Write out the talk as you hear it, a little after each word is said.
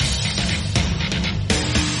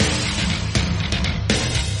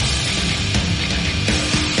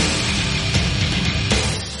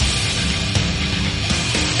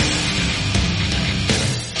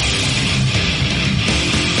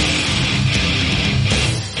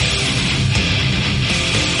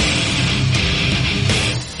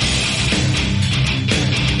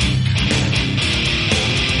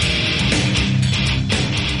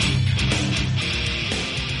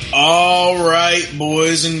right,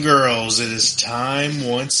 boys and girls, it is time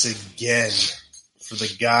once again for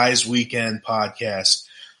the Guys Weekend podcast.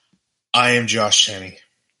 I am Josh Tenney,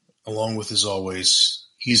 along with, as always,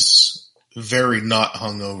 he's very not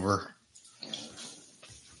hungover,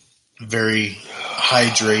 very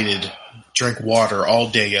hydrated, drank water all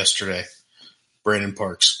day yesterday, Brandon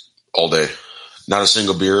Parks. All day. Not a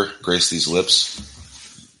single beer graced these lips.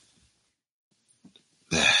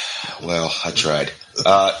 Well, I tried.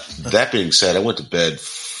 That being said, I went to bed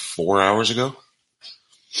 4 hours ago.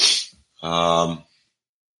 The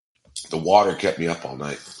water kept me up all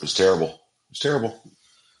night. It was terrible.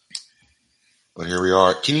 But here we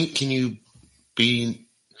are. Can you be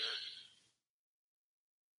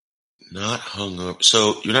not hungover?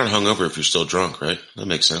 So you're not hungover if you're still drunk, right? That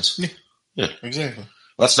makes sense. Yeah. Exactly.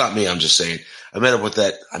 Well, that's not me. I'm just saying. I met up with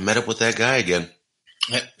that guy again.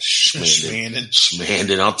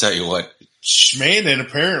 Schmanden. I'll tell you what. Schmanden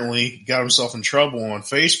apparently got himself in trouble on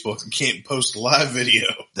Facebook and can't post a live video.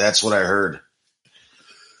 That's what I heard.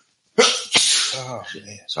 Oh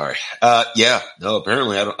man. Sorry. Yeah. No.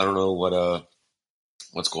 Apparently, I don't know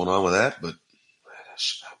what's going on with that, but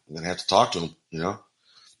I'm gonna have to talk to him. You know,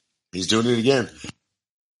 he's doing it again.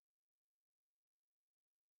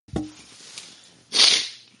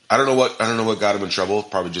 I don't know what got him in trouble.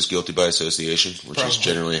 Probably just guilty by association, which is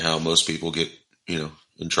generally how most people get, in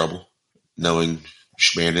trouble. Knowing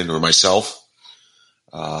Schmanden or myself.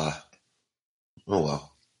 Oh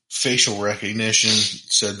well. Facial recognition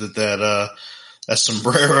said that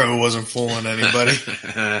sombrero wasn't fooling anybody.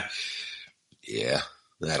 Yeah,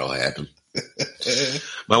 that'll happen.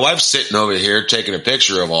 My wife's sitting over here taking a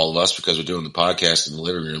picture of all of us because we're doing the podcast in the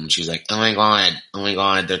living room, and she's like, "Oh my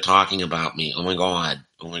god, they're talking about me. Oh my god."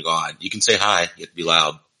 You can say hi. You have to be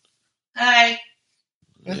loud. Hi.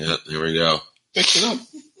 Yeah, there we go. Pick it up.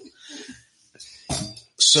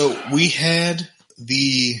 So we had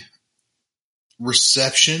the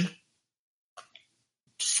reception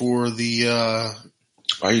for the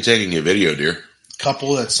why are you taking a video, dear?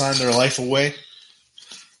 Couple that signed their life away.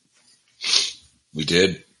 We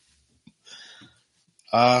did.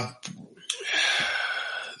 I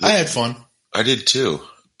had fun. I did too.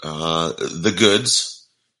 The Goods,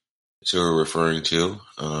 that's who we're referring to.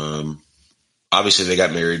 Obviously, they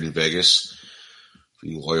got married in Vegas. For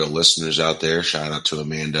you loyal listeners out there, shout out to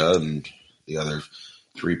Amanda and the other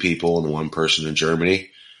 3 people and the 1 person in Germany.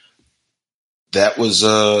 That was,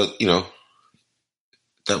 that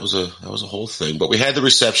was a whole thing. But we had the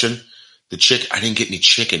reception. I didn't get any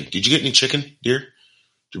chicken. Did you get any chicken, dear? Did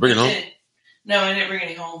you bring it home? No, I didn't bring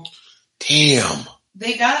any home. Damn.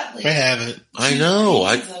 They got they have it. I know.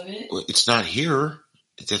 It's not here.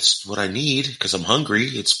 That's what I need because I'm hungry.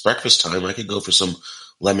 It's breakfast time. I could go for some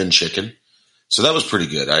lemon chicken. So that was pretty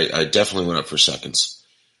good. I definitely went up for seconds.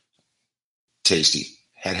 Tasty.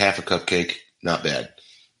 Had half a cupcake. Not bad.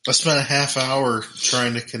 I spent a half hour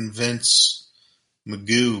trying to convince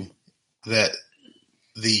Magoo that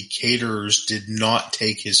the caterers did not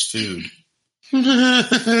take his food.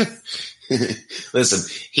 Listen,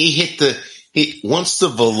 once the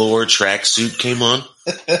velour tracksuit came on,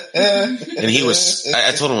 and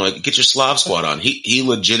I told him, get your Slav Squad on. He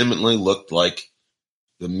legitimately looked like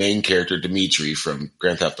the main character, Dimitri, from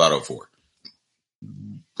Grand Theft Auto 4.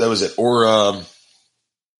 That was it. Or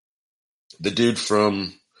the dude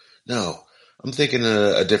from... No, I'm thinking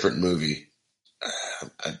a different movie.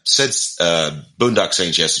 I said Boondock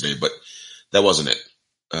Saints yesterday, but that wasn't it.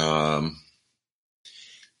 Damn.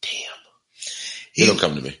 They don't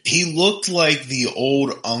come to me. He looked like the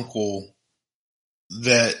old uncle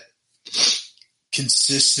that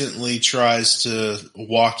consistently tries to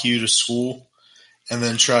walk you to school and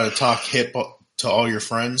then try to talk hip to all your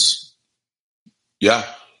friends. Yeah.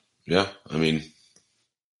 I mean,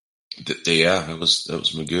 that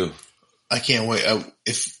was Magoo. I can't wait.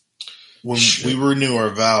 When we renew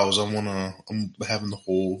our vows, I'm having the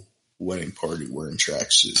whole wedding party wearing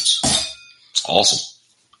tracksuits. It's awesome.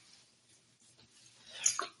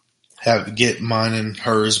 Get mine and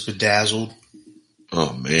hers bedazzled.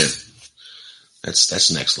 Oh man,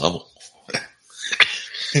 that's next level.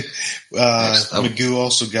 Magoo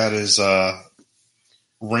also got his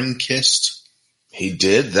ring kissed. He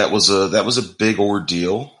did. That was a big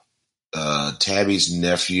ordeal. Tabby's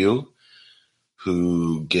nephew,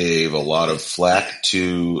 who gave a lot of flack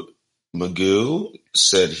to Magoo,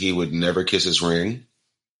 said he would never kiss his ring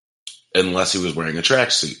unless he was wearing a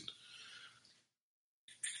tracksuit.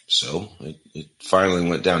 So it finally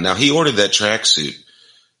went down. Now, he ordered that tracksuit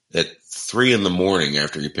at 3 a.m.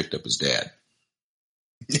 after he picked up his dad.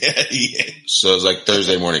 Yeah. So it was like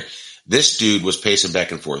Thursday morning. This dude was pacing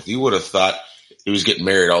back and forth. You would have thought he was getting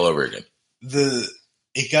married all over again.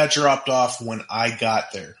 it got dropped off when I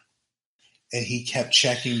got there. And he kept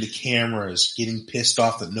checking the cameras, getting pissed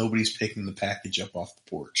off that nobody's picking the package up off the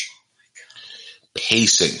porch.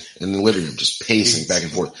 Pacing in the living room, just pacing back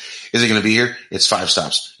and forth. Is it going to be here? It's 5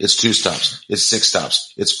 stops. It's 2 stops. It's 6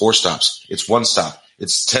 stops. It's 4 stops. It's 1 stop.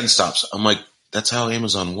 It's 10 stops. I'm like, that's how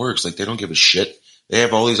Amazon works. Like, they don't give a shit. They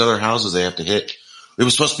have all these other houses they have to hit. It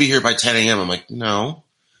was supposed to be here by 10 a.m. I'm like, no,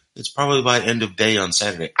 it's probably by end of day on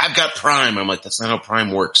Saturday. I've got Prime. I'm like, that's not how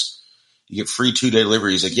Prime works. You get free 2-day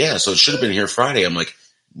delivery. He's like, yeah, so it should have been here Friday. I'm like,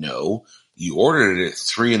 no, you ordered it at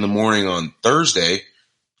 3 a.m. on Thursday.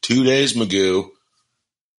 2 days, Magoo.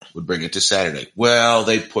 Would bring it to Saturday. Well,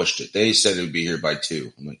 they pushed it. They said it would be here by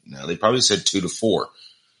 2. I'm like, no, they probably said 2 to 4.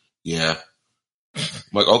 Yeah. I'm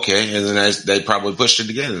like, okay. And then they probably pushed it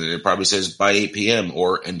again. And it probably says by 8 p.m.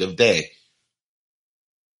 or end of day.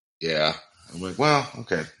 Yeah. I'm like, well,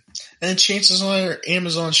 okay. And chances are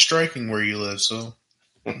Amazon's striking where you live, so.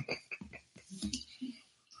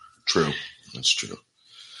 True. That's true.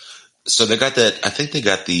 So they got that. I think they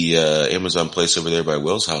got the Amazon place over there by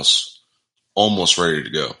Will's house almost ready to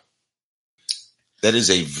go. That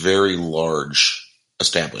is a very large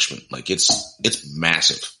establishment. Like it's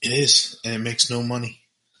massive. It is, and it makes no money.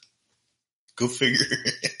 Go figure.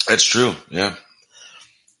 That's true. Yeah.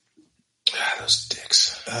 Those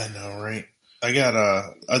dicks. I know, right? I got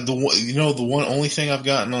the only thing I've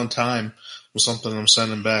gotten on time was something I'm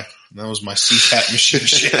sending back. And that was my CPAP machine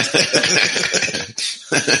shit.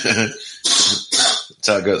 That's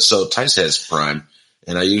how it goes. So Tice has Prime.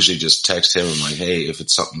 And I usually just text him. I'm like, hey, if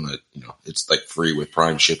it's something that, it's like free with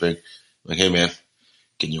Prime shipping. I'm like, hey man,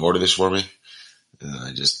 can you order this for me? And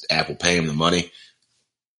I just Apple Pay him the money.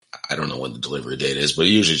 I don't know when the delivery date is, but it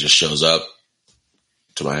usually just shows up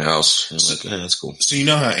to my house. And I'm like, yeah, that's cool. So you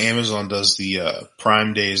know how Amazon does the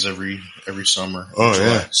Prime days every summer? Oh,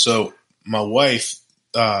 yeah. So my wife,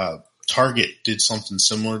 Target did something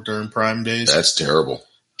similar during Prime days. That's terrible.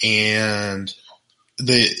 And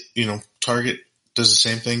Target does the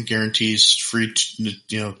same thing, guarantees free,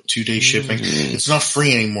 2-day shipping. Mm-hmm. It's not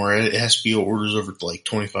free anymore. It has to be orders over like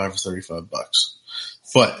 $25 or $35.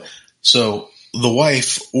 But so the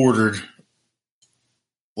wife ordered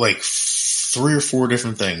like 3 or 4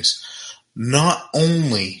 different things. Not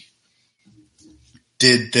only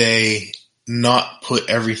did they not put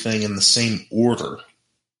everything in the same order,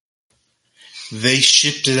 they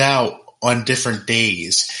shipped it out on different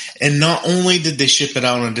days. And not only did they ship it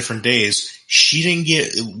out on different days, she didn't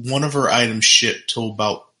get one of her items shipped till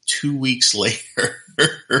about 2 weeks later.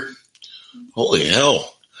 Holy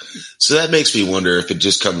hell. So that makes me wonder if it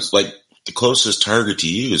just comes, like, the closest Target to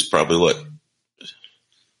you is probably what?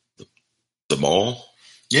 The mall?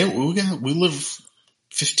 Yeah, we live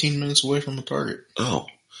 15 minutes away from the Target. Oh.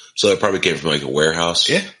 So that probably came from like a warehouse?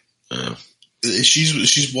 Yeah.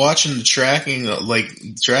 She's watching the tracking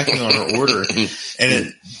on her order,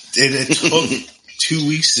 and it took 2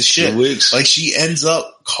 weeks to ship. 2 weeks. Like she ends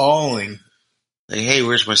up calling, like, hey,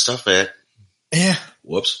 where's my stuff at? Yeah.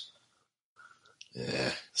 Whoops.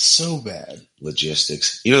 Yeah. So bad.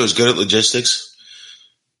 Logistics. You know who's good at logistics?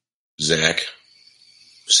 Zach.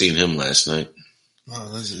 Seen him last night.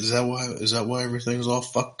 Oh, is that why everything's all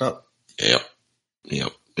fucked up? Yep.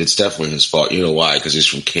 It's definitely his fault. You know why? Because he's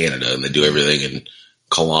from Canada and they do everything in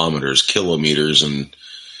kilometers, and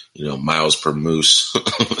miles per moose.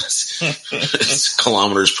 It's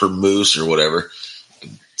kilometers per moose or whatever.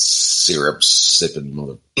 Syrup sipping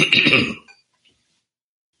mother.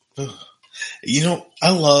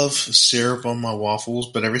 I love syrup on my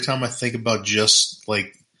waffles, but every time I think about just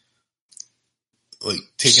like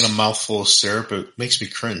taking a mouthful of syrup, it makes me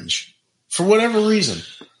cringe for whatever reason.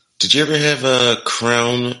 Did you ever have a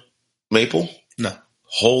Crown Maple? No.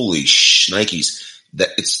 Holy shnikes. That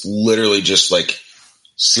it's literally just like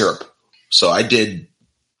syrup. So I did,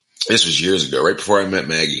 this was years ago, right before I met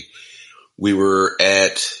Maggie. We were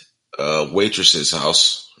at a waitress's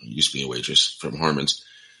house. Used to be a waitress from Harmon's.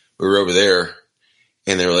 We were over there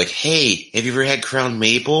and they were like, hey, have you ever had Crown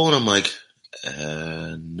Maple? And I'm like,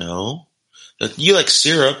 no. Like, you like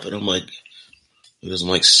syrup? And I'm like, he doesn't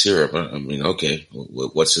like syrup. I mean, okay,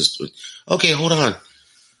 what's this? Okay, hold on.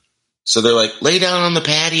 So they're like, lay down on the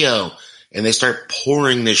patio. And they start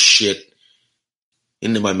pouring this shit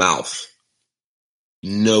into my mouth.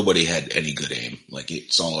 Nobody had any good aim. Like,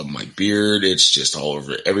 it's all in my beard. It's just all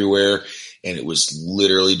over everywhere. And it was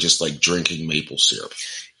literally just like drinking maple syrup.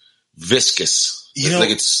 Viscous.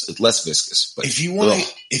 It's less viscous. But if you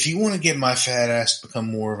want to get my fat ass to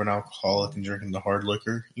become more of an alcoholic and drinking the hard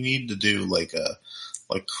liquor, you need to do like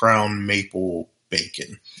Crown Maple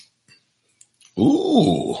bacon.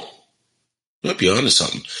 Ooh, might be onto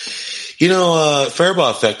something. You know,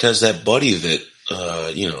 Faribault Effect has that buddy that,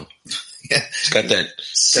 Yeah. it's got that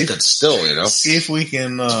still, you know. See if we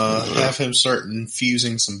can have him start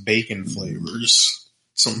infusing some bacon flavors,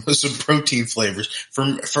 some protein flavors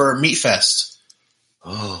for Meat Fest.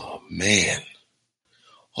 Oh, man.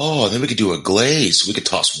 Oh, then we could do a glaze. We could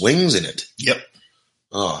toss wings in it. Yep.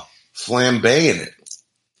 Oh, flambe in it.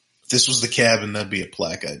 If this was the cabin, that'd be a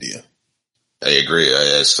plaque idea. I agree.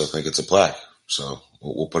 I still think it's a plaque. So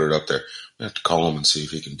we'll put it up there. We have to call him and see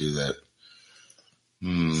if he can do that.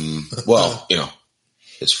 Well,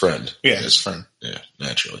 his friend. Yeah, his friend. Yeah,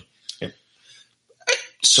 naturally. Yep.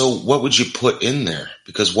 So what would you put in there?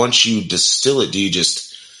 Because once you distill it,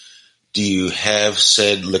 do you have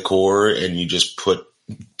said liqueur and you just put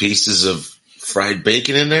pieces of fried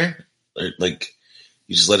bacon in there? Or, like,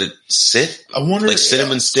 you just let it sit? I wonder, like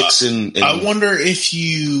cinnamon sticks in. I wonder if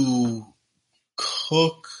you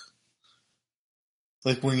cook,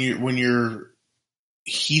 like when you're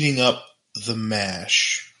heating up the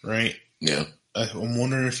mash, right? Yeah. I'm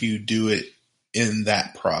wondering if you do it in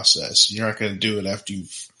that process. You're not going to do it after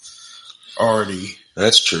you've already.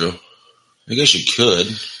 That's true. I guess you could.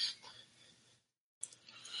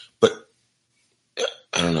 But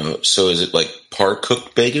I don't know. So is it like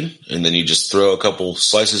par-cooked bacon? And then you just throw a couple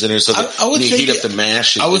slices in there? So I would think heat up the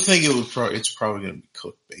mash? I would think it's probably going to be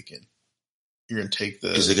cooked bacon. You're going to take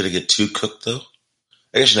Is it going to get too cooked, though?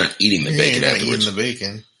 I guess you're not eating the bacon you're not afterwards. eating the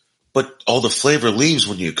bacon. But all the flavor leaves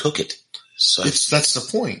when you cook it. So That's the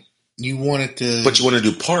point. You want it to... But you want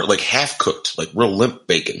to do like half-cooked, like real limp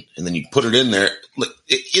bacon. And then you put it in there.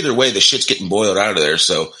 Either way, the shit's getting boiled out of there,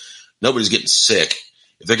 so nobody's getting sick.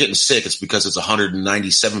 If they're getting sick, it's because it's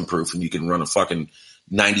 197 proof and you can run a fucking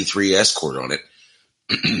 93 Escort on it.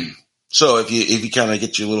 So if you kind of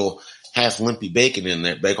get your little half limpy bacon in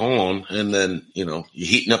there, bacon, and then, you're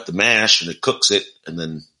heating up the mash and it cooks it, and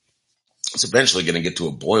then it's eventually going to get to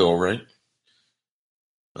a boil, right?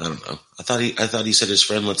 I don't know. I thought he said his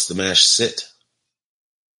friend lets the mash sit.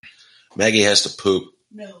 Maggie has to poop.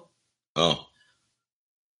 No. Oh,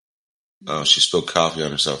 she spilled coffee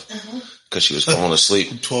on herself because she was falling asleep.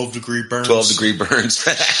 12-degree burns. 12-degree burns.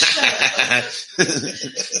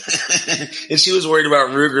 And she was worried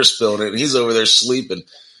about Ruger spilling it, and he's over there sleeping.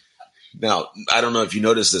 Now, I don't know if you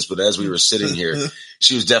noticed this, but as we were sitting here,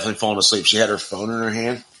 she was definitely falling asleep. She had her phone in her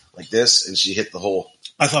hand like this, and she hit the hole.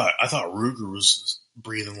 I thought Ruger was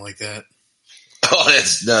breathing like that. Oh,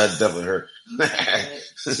 that's definitely her.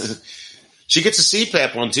 She gets a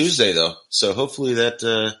CPAP on Tuesday, though, so hopefully that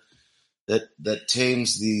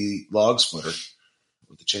tames the log splitter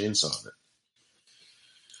with the chainsaw on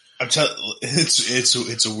it.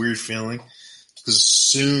 It's a weird feeling because as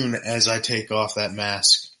soon as I take off that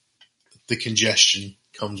mask, the congestion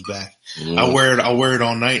comes back. I'll wear it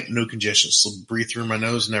all night, no congestion. So breathe through my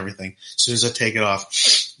nose and everything. As soon as I take it off,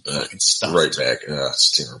 fucking stuff. Right back.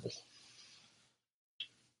 It's terrible.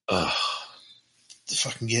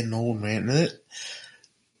 Fucking getting old, man. And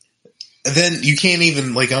then you can't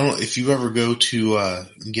even, like, I don't, if you ever go to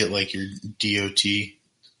get like your DOT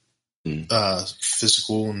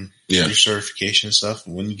physical and your certification and stuff,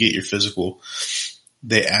 when you get your physical,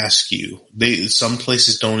 they ask you, some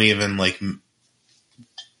places don't even like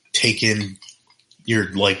take in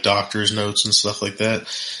your like doctor's notes and stuff like that.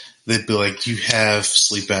 They'd be like, "Do you have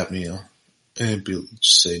sleep apnea?" And it'd be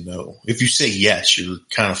just say no. If you say yes, you're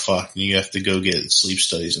kind of fucked, and you have to go get sleep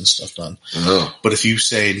studies and stuff done. Oh. But if you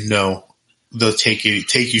say no, they'll take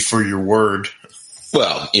you for your word.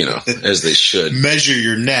 Well, as they should. Measure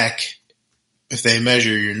your neck. If they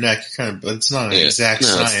measure your neck, but it's not an exact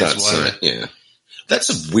science. It's not science. Yeah, that's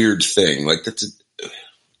a weird thing. Like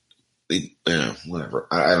whatever.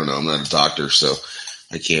 I don't know. I'm not a doctor, so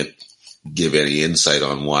I can't give any insight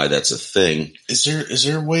on why that's a thing. Is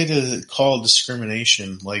there a way to call it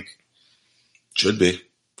discrimination? Like, should be.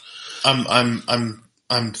 I'm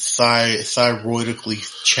thyroidically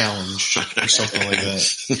challenged or something like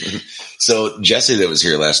that. So Jesse that was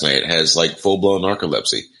here last night has like full blown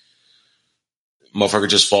narcolepsy. Motherfucker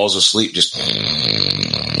just falls asleep, just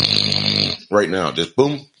right now, just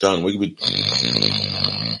boom, done.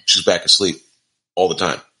 She's back asleep all the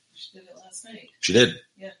time. She did it last night. She did.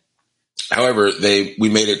 Yeah. However, we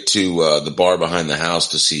made it to the bar behind the house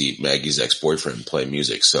to see Maggie's ex-boyfriend play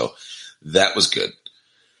music, so that was good.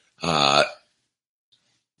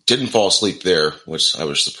 Didn't fall asleep there, which I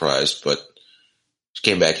was surprised, but she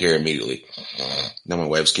came back here immediately. Now my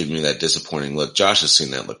wife's giving me that disappointing look. Josh has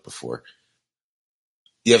seen that look before.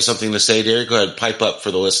 You have something to say, Derek? Go ahead, pipe up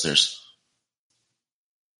for the listeners.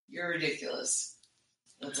 You're ridiculous.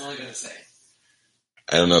 That's all I gotta say.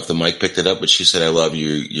 I don't know if the mic picked it up, but she said, "I love you.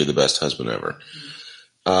 You're the best husband ever."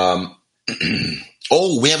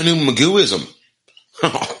 Oh, we have a new Magooism.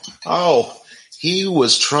 Oh, he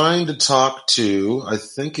was trying to talk to, I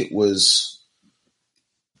think it was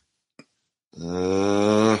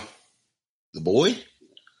the boy? He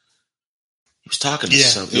was talking to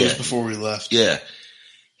some. It was before we left. Yeah.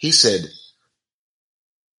 He said,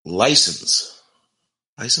 license.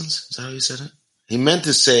 License? Is that how he said it? He meant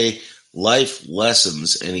to say life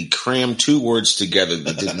lessons, and he crammed two words together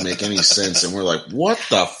that didn't make any sense. And we're like, what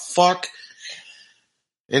the fuck?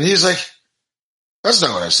 And he's like, that's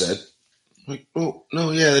not what I said. I'm like, oh,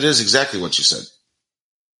 no, yeah, that is exactly what you said.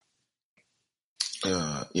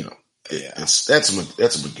 That's a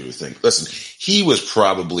Magoo thing. Listen, he was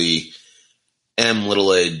probably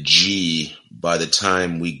M-A-G by the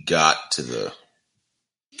time we got to the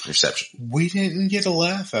reception. We didn't get a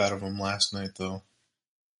laugh out of him last night, though.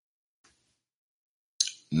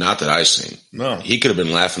 Not that I seen. No. He could have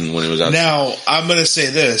been laughing when he was out. Now, I'm going to say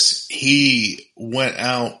this. He went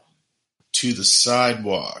out to the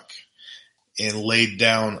sidewalk and laid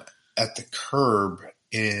down at the curb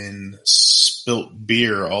and spilt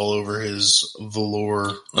beer all over his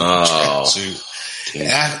velour tracksuit.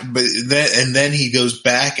 Then he goes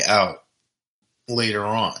back out later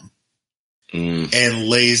on and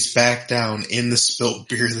lays back down in the spilt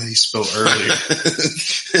beer that he spilled earlier.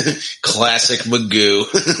 Classic Magoo.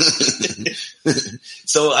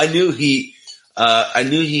 So I knew he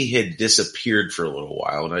had disappeared for a little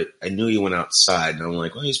while, and I knew he went outside, and I'm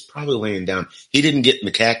like, well, he's probably laying down. He didn't get in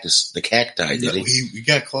the cacti, did he? He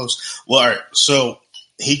got close. Well, all right. So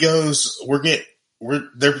he goes.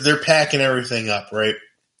 They're packing everything up, right?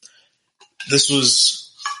 This was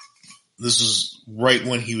right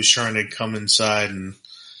when he was trying to come inside and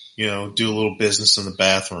do a little business in the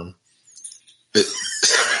bathroom.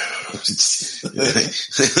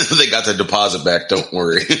 They got their deposit back, don't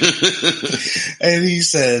worry. And he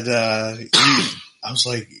said, I was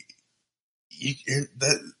like,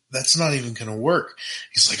 that's not even going to work.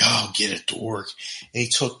 He's like, oh, I'll get it to work. And he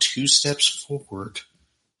took 2 steps forward.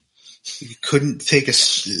 He couldn't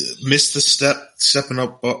missed the stepping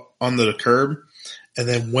up onto the curb, and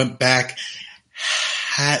then went back,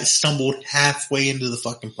 stumbled halfway into the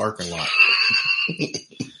fucking parking lot.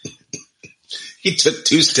 He took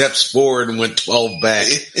 2 steps forward and went 12 back.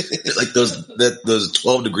 Like those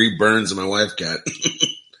 12-degree burns that my wife got.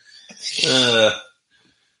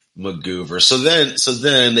 Magoover. So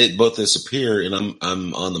then they both disappear, and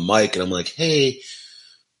I'm on the mic, and I'm like, hey,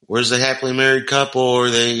 where's the happily married couple? Or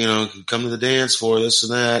they, come to the dance for this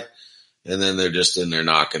and that. And then they're just in there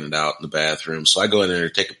knocking it out in the bathroom. So I go in there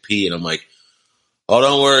and take a pee, and I'm like, oh,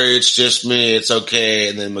 don't worry, it's just me, it's okay.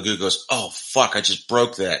 And then Magoo goes, oh, fuck, I just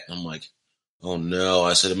broke that. And I'm like, oh, no.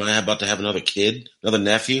 I said, am I about to have another kid, another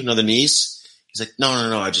nephew, another niece? He's like, no,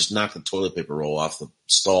 I just knocked the toilet paper roll off the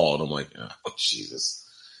stall. And I'm like, oh, Jesus.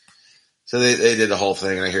 So they did the whole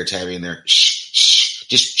thing, and I hear Tabby in there, shh,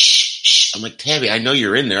 just shh. I'm like, Tabby, I know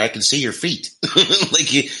you're in there. I can see your feet. Like,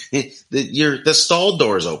 the stall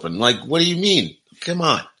door's open. Like, what do you mean? Come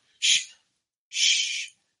on. Shh.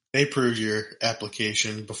 They approved your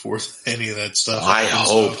application before any of that stuff. I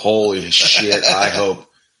hope. Holy shit. I hope.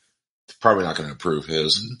 Probably not going to approve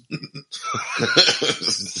his.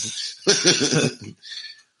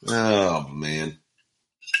 Oh, man.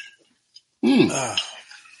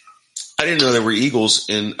 I didn't know there were eagles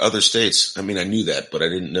in other states. I mean, I knew that, but I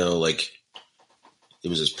didn't know, it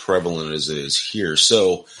was as prevalent as it is here.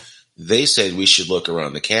 So they said we should look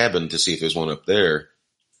around the cabin to see if there's one up there.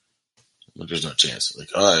 Like, there's no chance. Like,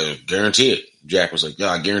 I guarantee it. Jack was like, yeah,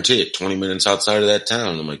 I guarantee it. 20 minutes outside of that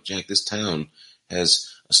town. I'm like, Jack, this town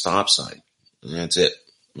has a stop sign. And that's it.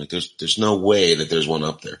 I'm like, there's no way that there's one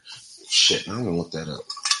up there. Shit, I'm going to look that up.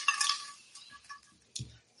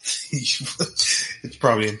 It's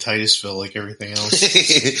probably in Titusville like everything else.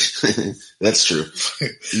 That's true.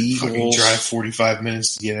 Fucking drive 45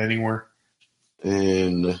 minutes to get anywhere.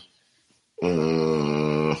 And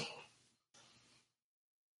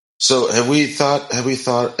so have we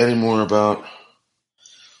thought any more about,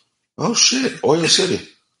 oh shit, Oil City?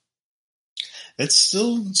 It's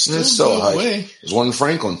still a hike. way. There's one in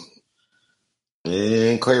Franklin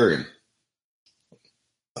and Clarion.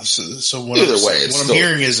 So what Either way, what I'm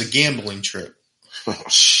hearing is a gambling trip. Oh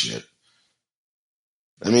shit!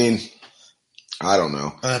 I mean, I don't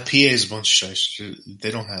know. PA is a bunch of shit. They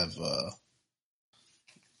don't have.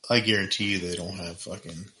 I guarantee you, they don't have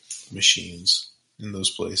fucking machines in those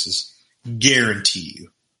places. Guarantee you.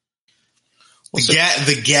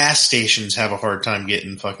 The gas stations have a hard time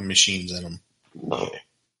getting fucking machines in them. No.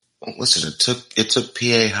 Listen, it took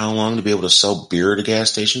PA how long to be able to sell beer at a gas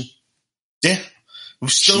station? Yeah. We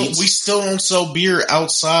still don't sell beer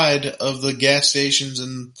outside of the gas stations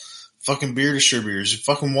and fucking beer distributors.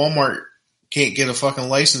 Fucking Walmart can't get a fucking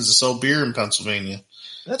license to sell beer in Pennsylvania.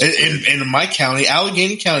 In my county,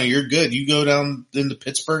 Allegheny County, you're good. You go down into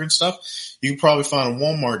Pittsburgh and stuff, you can probably find a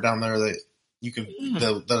Walmart down there that you can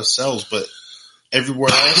that sells, but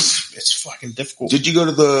everywhere else, it's fucking difficult. Did you go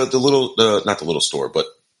to the little, not the little store, but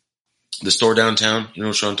the store downtown? You know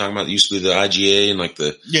what I'm talking about? It used to be the IGA and like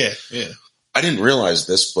the... Yeah. I didn't realize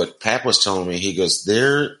this, but Pat was telling me, he goes,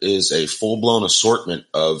 there is a full-blown assortment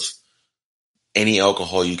of any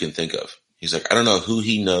alcohol you can think of. He's like, I don't know who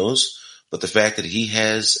he knows, but the fact that he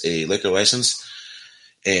has a liquor license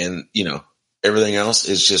and, you know, everything else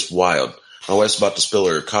is just wild. My wife's about to spill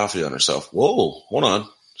her coffee on herself. Whoa, hold on.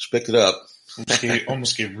 She picked it up.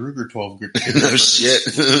 Almost gave Ruger 12 good. No shit.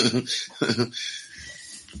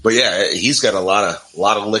 But yeah, he's got a lot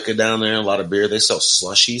of liquor down there, a lot of beer. They sell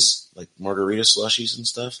slushies, like margarita slushies and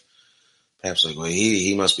stuff. Pap's like, well,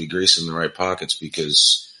 he must be greasing the right pockets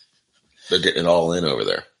because they're getting it all in over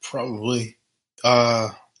there. Probably.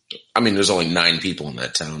 I mean, there's only 9 people in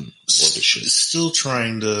that town. Still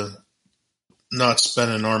trying to not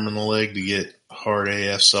spend an arm and a leg to get hard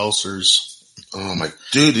AF seltzers. Oh my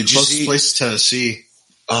dude! Did you see? Place Tennessee.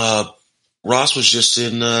 Ross was just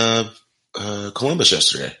in Columbus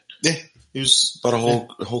yesterday. Yeah, he was about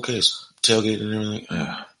a whole case, tailgate and everything.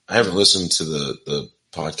 I haven't listened to the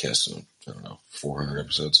podcast in, I don't know, 400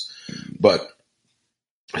 episodes, but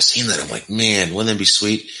I seen that. I'm like, man, wouldn't that be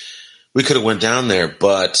sweet? We could have went down there,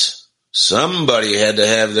 but somebody had to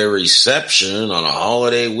have their reception on a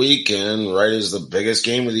holiday weekend, right as the biggest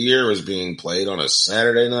game of the year was being played on a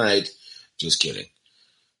Saturday night. Just kidding.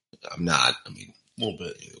 I'm not. I mean, a little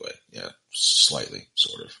bit. Either way. Yeah, slightly,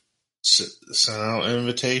 sort of. Sent out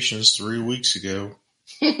invitations 3 weeks ago.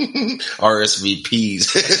 RSVPs.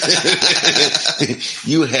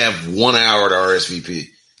 You have 1 hour to RSVP.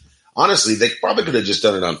 Honestly, they probably could have just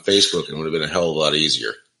done it on Facebook and it would have been a hell of a lot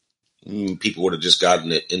easier. People would have just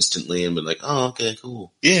gotten it instantly and been like, oh, okay,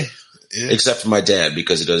 cool. Yeah. Except for my dad,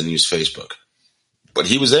 because he doesn't use Facebook. But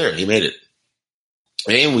he was there. He made it.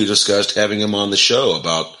 And we discussed having him on the show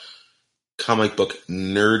about comic book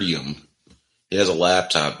nerdium. He has a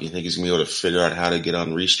laptop. You think he's going to be able to figure out how to get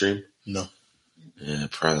on Restream? No. Yeah,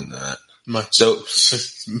 probably not. So,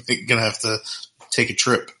 going to have to take a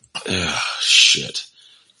trip. Shit.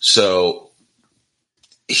 So,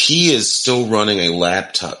 he is still running a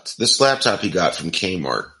laptop. This laptop he got from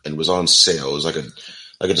Kmart and was on sale. It was like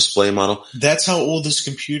a display model. That's how old this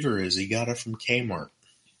computer is. He got it from Kmart.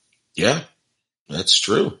 Yeah, that's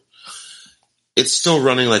true. It's still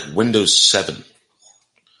running like Windows 7.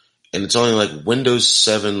 And it's only like Windows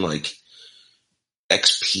 7 like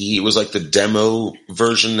XP. It was like the demo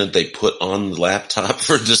version that they put on the laptop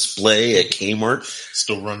for display at Kmart.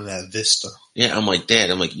 Still running that Vista. Yeah, I'm like, Dad,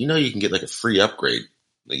 you know you can get like a free upgrade.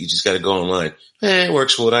 Like you just got to go online. It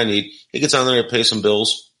works for what I need. He gets on there, pay some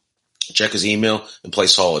bills, check his email, and play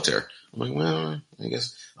solitaire. I'm like, well, I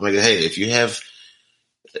guess. I'm like, hey, if you have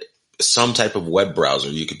some type of web browser,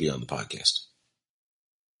 you could be on the podcast.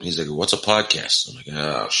 He's like, what's a podcast? I'm like,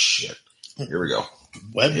 oh, shit. Here we go.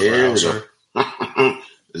 Web browser?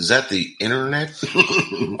 Is that the internet?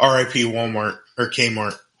 R.I.P. Walmart or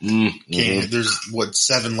Kmart. Mm-hmm. There's,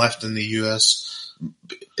 7 left in the U.S.?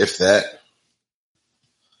 If that.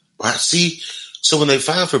 Wow, see, so when they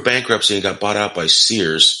filed for bankruptcy and got bought out by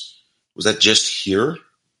Sears, was that just here?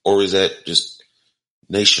 Or was that just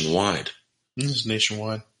nationwide? It's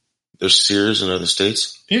nationwide. There's Sears in other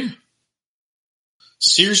states? Yeah.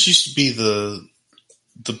 Sears used to be the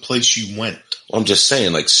place you went. Well, I'm just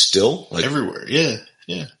saying, like, still? Like everywhere, yeah.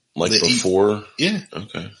 Like before? Yeah.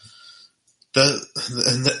 Okay. Then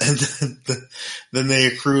they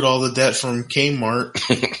accrued all the debt from Kmart,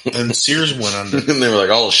 and Sears went under. And they were like,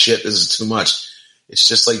 oh, shit, this is too much. It's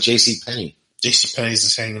just like JCPenney. JCPenney's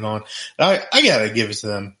is hanging on. I gotta give it to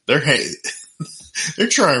them. They're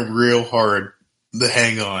trying real hard to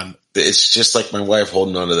hang on. It's just like my wife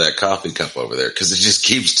holding onto that coffee cup over there because it just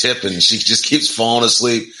keeps tipping. She just keeps falling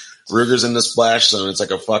asleep. Ruger's in the splash zone. It's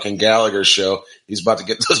like a fucking Gallagher show. He's about to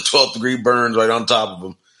get those 12-degree burns right on top of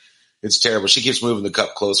him. It's terrible. She keeps moving the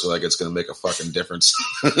cup closer like it's going to make a fucking difference.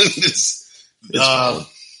 it's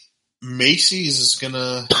Macy's is going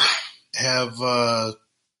to have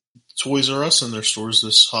Toys R Us in their stores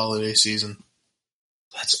this holiday season.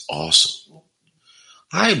 That's awesome.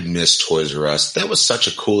 I miss Toys R Us. That was such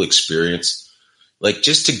a cool experience. Like,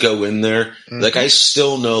 just to go in there. Mm-hmm. Like, I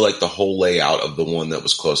still know, like, the whole layout of the one that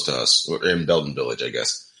was close to us. In Belden Village, I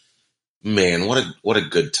guess. Man, what a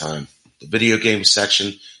good time. the video game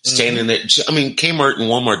section, standing there. I mean, Kmart and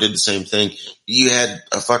Walmart did the same thing. You had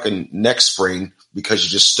a fucking neck sprain because you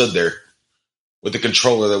just stood there with the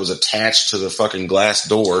controller that was attached to the fucking glass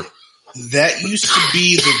door. That used to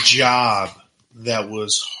be the job that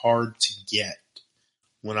was hard to get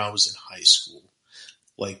when I was in high school.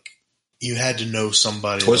 Like, you had to know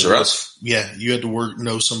somebody. Toys R Us. Yeah, you had to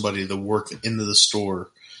know somebody to work into the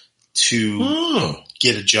store to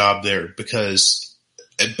get a job there, because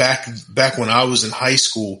back when I was in high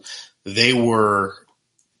school, they were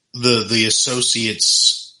the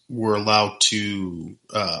associates were allowed to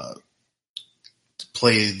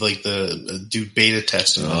play like do beta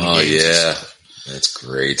testing. Oh yeah, that's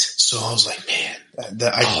great. So I was like, man,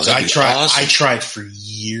 I tried for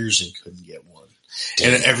years and couldn't get one.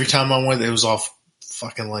 Damn. And every time I went, it was all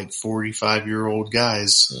fucking like 45-year-old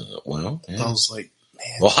guys. Well, yeah. I was like,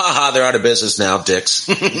 man. Well, haha, they're out of business now, dicks.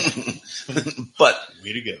 But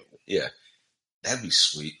way to go. Yeah, that'd be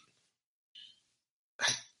sweet.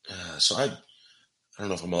 So I don't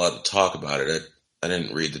know if I'm allowed to talk about it. I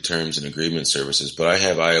didn't read the terms and agreement services, but I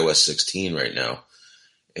have iOS 16 right now,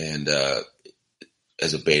 and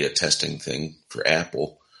as a beta testing thing for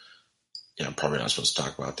Apple. Yeah, I'm probably not supposed to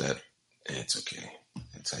talk about that. It's okay.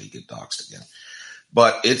 That's how you get doxxed again.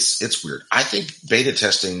 But it's weird. I think beta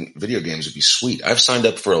testing video games would be sweet. I've signed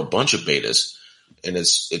up for a bunch of betas, and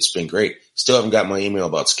it's been great. Still haven't got my email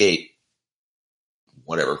about Skate.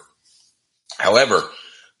 Whatever. However,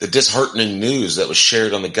 the disheartening news that was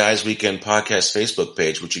shared on the Guys Weekend Podcast Facebook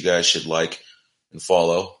page, which you guys should like and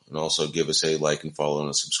follow, and also give us a like and follow and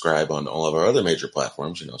a subscribe on all of our other major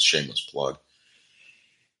platforms. Shameless plug.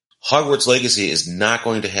 Hogwarts Legacy is not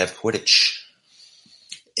going to have Quidditch.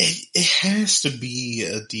 It has to be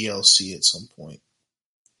a DLC at some point.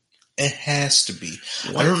 It has to be.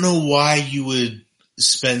 What? I don't know why you would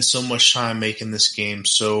spend so much time making this game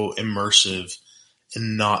so immersive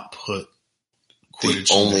and not put Quidditch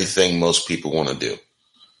the only thing most people want to do.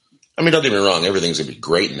 I mean, don't get me wrong, everything's going to be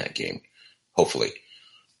great in that game, hopefully.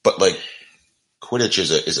 But like, Quidditch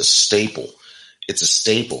is a staple. It's a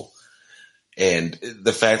staple. And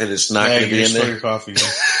the fact that it's not going to be in there. Coffee.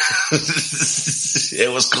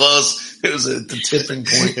 It was close. It was at the tipping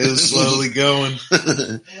point. It was slowly going.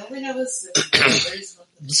 I only have a sip.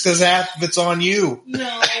 Just because half of it's on you.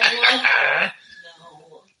 No.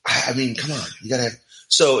 I mean, come on. You gotta have.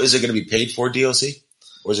 So is it going to be paid for DLC?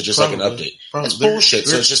 Or is it just like an update? That's bullshit.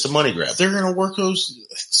 So it's just a money grab. They're going to work those.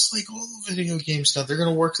 It's like all the video game stuff. They're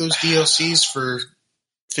going to work those DLCs for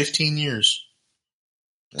 15 years.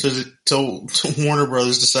 Till Warner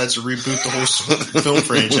Brothers decides to reboot the whole film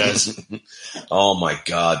franchise. Oh my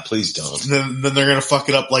God, please don't. Then they're going to fuck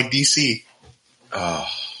it up like DC. Oh.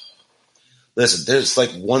 Listen, there's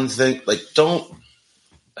like one thing, like don't,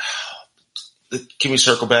 can we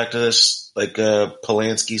circle back to this? Like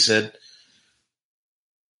Polanski said,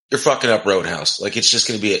 you're fucking up Roadhouse. Like it's just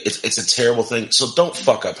going to be, it's a terrible thing. So don't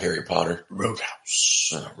fuck up Harry Potter.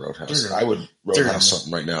 Roadhouse. Roadhouse. I would Roadhouse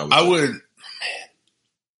something right now. I would.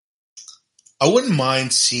 I wouldn't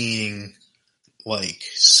mind seeing like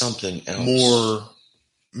something else. More,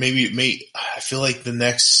 maybe I feel like the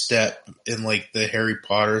next step in like the Harry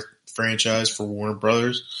Potter franchise for Warner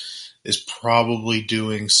Brothers is probably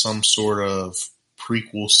doing some sort of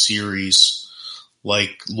prequel series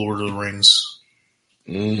like Lord of the Rings.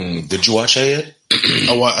 Mm-hmm. Did you watch that yet?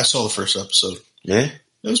 I saw the first episode. Yeah,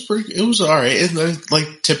 it was all right. It,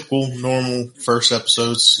 like typical, normal first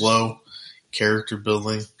episode, slow character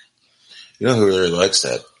building. You know who really likes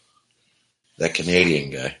that? That Canadian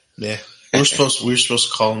guy. Yeah. We were supposed to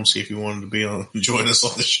call him, see if he wanted to join us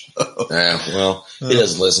on the show. Yeah, well, he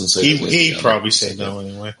doesn't listen, so he probably said no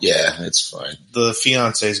anyway. Yeah, it's fine. The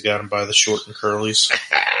fiance's got him by the short and curlies.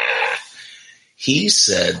 He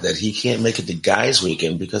said that he can't make it to Guys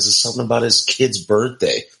Weekend because it's something about his kid's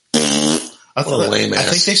birthday. I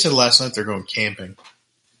think they said last night they're going camping.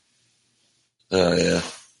 Oh, yeah.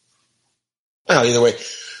 Well, either way.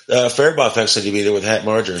 Fairbot said he'd be there with Hat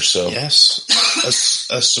Marger, so. Yes.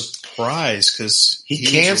 A surprise, because he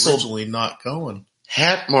canceled. Was originally not going.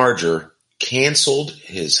 Hat Marger canceled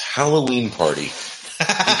his Halloween party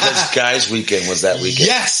because Guys Weekend was that weekend.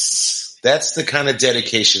 Yes! That's the kind of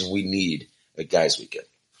dedication we need at Guys Weekend.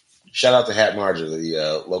 Shout out to Hat Marger,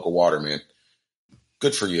 the local waterman.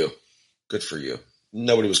 Good for you. Good for you.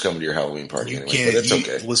 Nobody was coming to your Halloween party anyway, but it's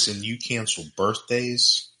okay. Listen, you cancel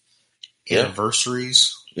birthdays,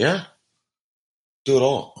 anniversaries. Yeah. Do it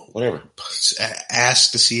all. Whatever.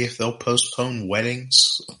 Ask to see if they'll postpone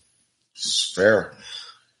weddings. It's fair.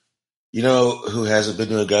 You know who hasn't been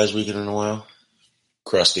to a Guys Weekend in a while?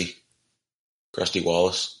 Krusty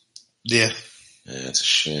Wallace. Yeah. Yeah, it's a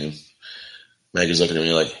shame. Maggie's looking at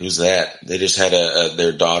me like, who's that? They just had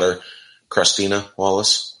their daughter, Christina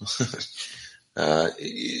Wallace.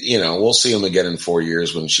 We'll see them again in 4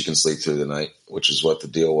 years when she can sleep through the night, which is what the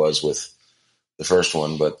deal was with the first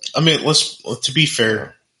one. But I mean, to be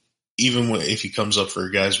fair, even if he comes up for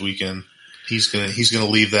a guy's weekend, he's gonna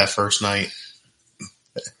leave that first night.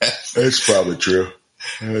 That's probably true.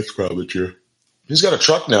 He's got a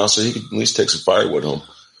truck now, so he can at least take some firewood home.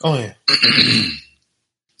 Oh yeah.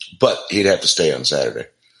 But he'd have to stay on Saturday.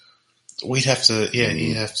 We'd have to,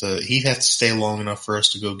 he'd have to stay long enough for us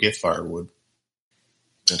to go get firewood.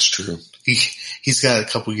 That's true. He's got a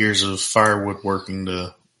couple years of firewood working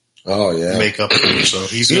to make up for it, so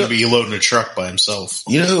he's going to be loading a truck by himself.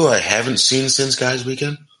 You know who I haven't seen since Guys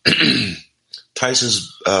Weekend?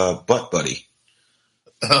 Tyson's butt buddy.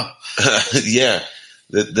 Oh. Yeah,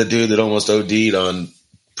 the dude that almost OD'd on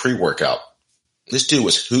pre-workout. This dude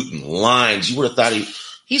was hooting lines. You would have thought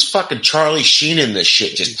he's fucking Charlie Sheen in this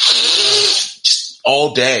shit just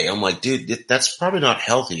all day. I'm like, dude, that's probably not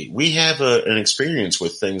healthy. We have an experience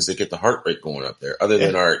with things that get the heart rate going up there, other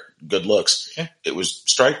than our good looks. Yeah. It was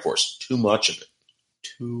Strikeforce. Too much of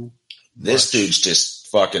it. This dude's just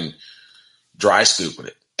fucking dry scooping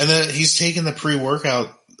it. And then he's taking the pre-workout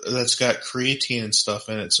that's got creatine and stuff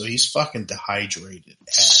in it, so he's fucking dehydrated.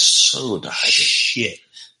 So dehydrated. Shit.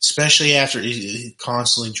 Especially after he's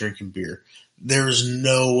constantly drinking beer. There's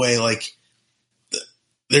no way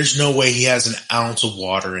he has an ounce of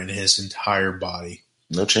water in his entire body.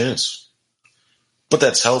 No chance. But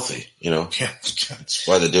that's healthy, Yeah. That's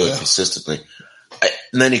why they do it consistently.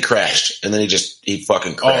 And then he crashed. And then he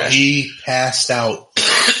fucking crashed. Oh, he passed out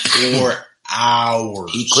for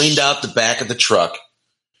hours. He cleaned out the back of the truck.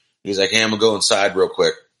 He's like, hey, I'm going to go inside real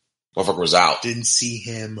quick. Motherfucker was out. Didn't see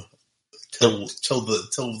him till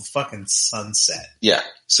the fucking sunset. Yeah.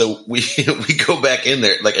 So we go back in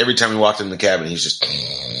there. Like every time we walked in the cabin, he's just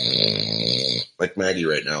like Maggie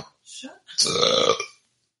right now.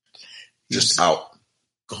 Just out.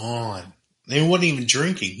 Gone. They wasn't even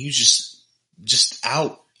drinking. He was just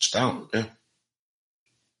out. Just out, yeah.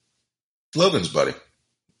 Logan's buddy.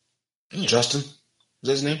 Yeah. Justin? Is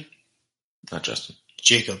that his name? Not Justin.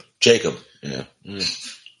 Jacob. Yeah.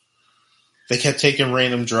 They kept taking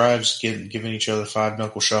random drives, giving each other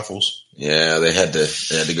 5-knuckle shuffles. Yeah, they had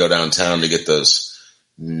to go downtown to get those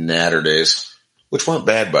natter days, which weren't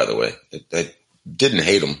bad, by the way. I didn't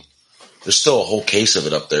hate them. There's still a whole case of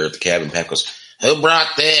it up there at the cabin. Pat goes, who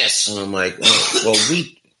brought this? And I'm like, well,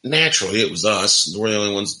 naturally, it was us. We're the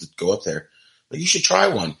only ones that go up there. But you should try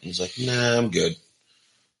one. He's like, nah, I'm good.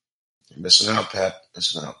 You're missing out, Pat.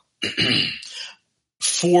 Missing out.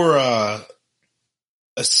 For a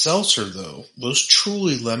seltzer, though, those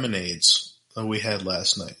Truly lemonades that we had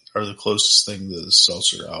last night are the closest thing to the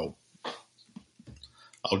seltzer I'll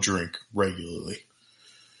drink regularly.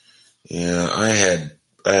 Yeah, I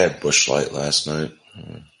had Busch Light last night.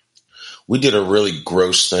 We did a really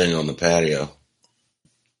gross thing on the patio.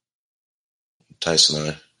 Tyson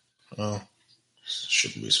and I. Oh.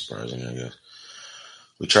 Shouldn't be surprising, I guess.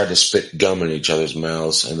 We tried to spit gum in each other's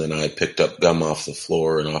mouths, and then I picked up gum off the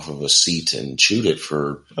floor and off of a seat and chewed it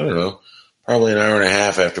for, I don't know, probably an hour and a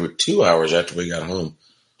half 2 hours after we got home.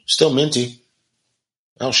 Still minty.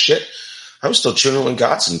 Oh, shit. I was still chewing it when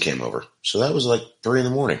Godson came over. So that was like 3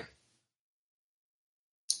 a.m.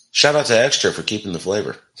 Shout out to Extra for keeping the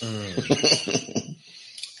flavor.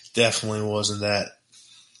 Definitely wasn't that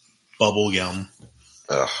bubble gum.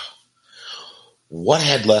 Ugh. What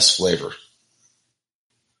had less flavor?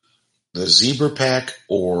 The Zebra Pack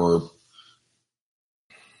or...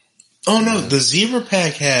 Oh, no. The Zebra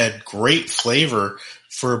Pack had great flavor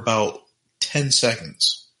for about 10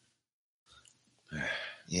 seconds.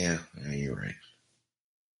 Yeah, you're right.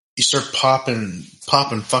 You start popping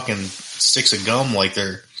fucking sticks of gum like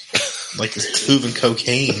they're moving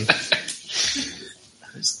cocaine.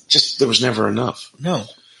 Just, there was never enough. No.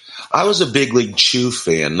 I was a Big League Chew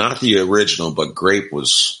fan, not the original, but Grape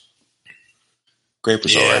was all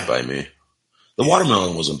right by me. The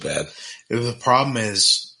watermelon wasn't bad. The problem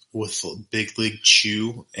is with Big League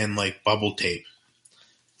Chew and like bubble tape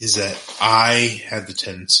is that I had the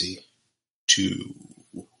tendency to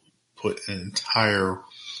put an entire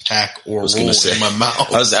pack or roll in my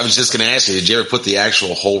mouth. I was just going to ask you, did you ever put the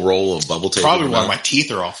actual whole roll of bubble tape? Probably why my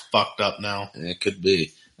teeth are all fucked up now. It could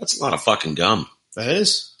be. That's a lot of fucking gum. That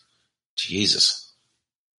is. Jesus.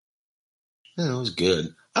 Yeah, it was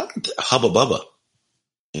good. I liked Hubba Bubba.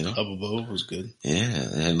 You know? Hubba Bubba was good. Yeah,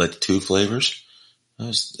 they had like 2 flavors.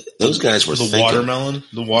 Those guys were The watermelon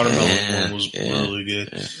one was really good.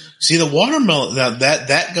 Yeah. See, the watermelon,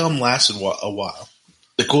 that gum lasted a while.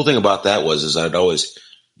 The cool thing about that was I'd always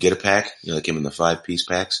get a pack, they came in the 5-piece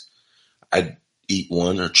packs. I'd eat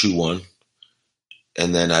one or chew one,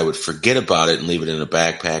 and then I would forget about it and leave it in a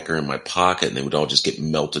backpack or in my pocket, and they would all just get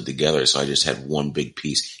melted together. So I just had one big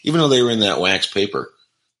piece, even though they were in that wax paper.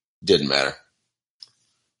 Didn't matter.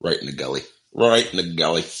 Right in the gully.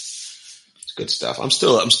 It's good stuff. I'm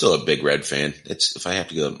still a Big Red fan. It's if I have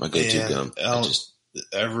to go, my go-to gum.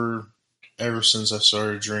 Ever since I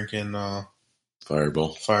started drinking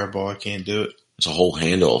Fireball, I can't do it. There's a whole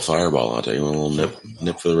handle of Fireball out there. You want a little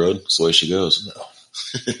nip for the road? That's the way she goes.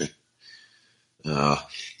 No.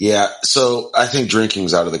 Yeah. So I think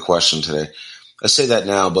drinking's out of the question today. I say that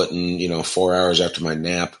now, but in 4 hours after my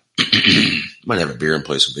nap, might have a beer and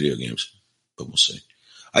play some video games, but we'll see.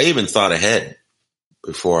 I even thought ahead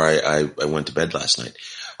before I went to bed last night.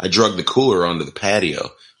 I dragged the cooler onto the patio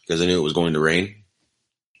because I knew it was going to rain.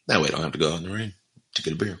 That way I don't have to go out in the rain to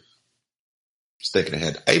get a beer. Just thinking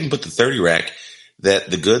ahead. I even put the 30 rack that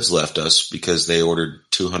the Goods left us because they ordered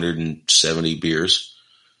 270 beers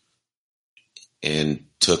and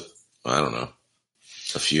took, I don't know,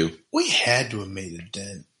 a few. We had to have made a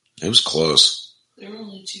dent. It was close. There were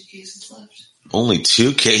only 2 cases left. Only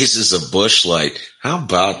 2 cases of Busch Light. How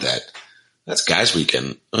about that? That's guys'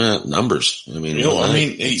 weekend numbers. I mean,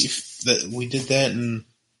 we did that in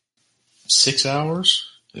 6 hours.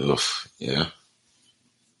 Oof, yeah.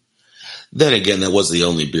 Then again, that was the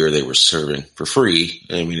only beer they were serving for free.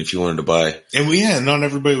 I mean, if you wanted to buy, and not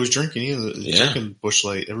everybody was drinking either. Yeah. Drinking Busch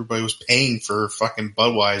Light. Everybody was paying for fucking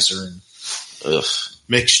Budweiser and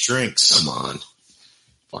mixed drinks. Come on,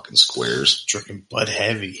 fucking squares. Drinking Bud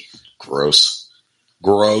Heavy. Gross.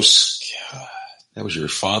 God. That was your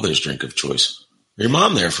father's drink of choice. Your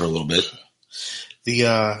mom there for a little bit. You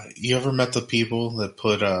ever met the people that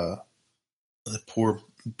that pour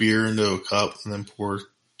beer into a cup and then pour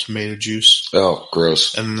tomato juice? Oh,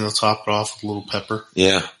 gross. And then they'll top it off with a little pepper.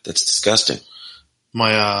 Yeah, that's disgusting.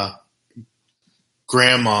 My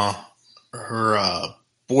grandma, her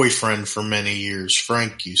boyfriend for many years,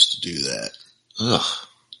 Frank, used to do that. Ugh.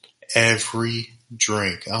 Every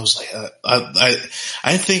drink. I was like, I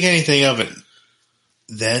didn't think anything of it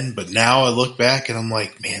then, but now I look back and I'm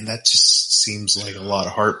like, man, that just seems like a lot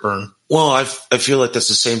of heartburn. Well, I feel like that's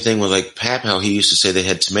the same thing with like Pap, how he used to say they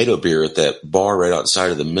had tomato beer at that bar right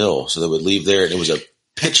outside of the mill. So they would leave there and it was a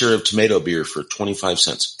pitcher of tomato beer for 25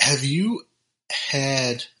 cents. Have you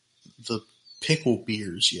had the pickle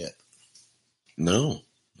beers yet? No,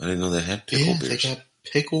 I didn't know they had pickle beers. They got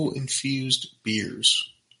pickle infused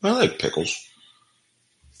beers. I like pickles.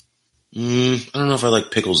 I don't know if I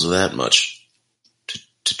like pickles that much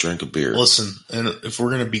to drink a beer. Listen, and if we're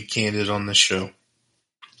going to be candid on this show,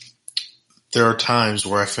 there are times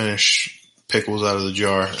where I finish pickles out of the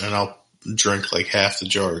jar and I'll drink like half the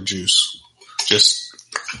jar of juice just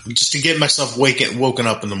to get myself woken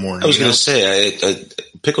up in the morning. I was going to say,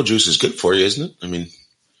 pickle juice is good for you, isn't it? I mean,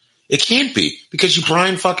 it can't be because you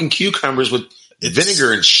brine fucking cucumbers with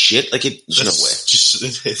vinegar and shit. Like there's no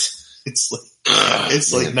way.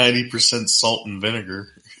 It's like 90% salt and vinegar.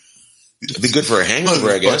 It'd be good for a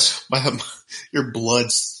hangover, I guess. Your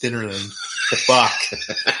blood's thinner than fuck.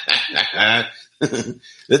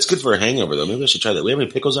 That's good for a hangover, though. Maybe I should try that. We have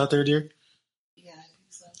any pickles out there, dear? Yeah, I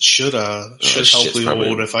think so. Should help the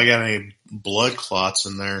old. If I got any blood clots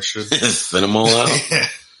in there, should thin them all out.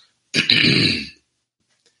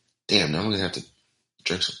 Damn, now I'm gonna have to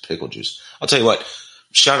drink some pickle juice. I'll tell you what.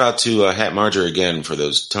 Shout out to Hat Marger again for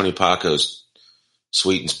those Tony Paco's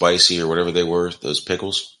sweet and spicy or whatever they were. Those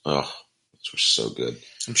pickles. Oh, those were so good.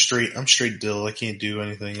 I'm straight dill. I can't do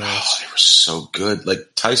anything else. Oh, they were so good. Like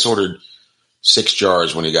Tice ordered 6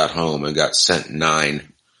 jars when he got home and got sent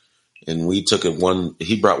 9. And we took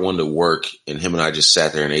he brought one to work and him and I just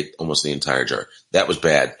sat there and ate almost the entire jar. That was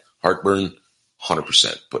bad. Heartburn,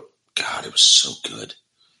 100%. But God, it was so good.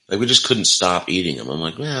 Like we just couldn't stop eating them. I'm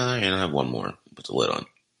like, well, I'll have one more. Put the lid on.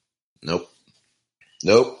 Nope.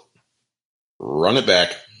 Run it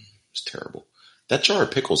back. It's terrible. That jar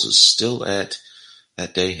of pickles is still at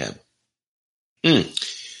that Dayhab.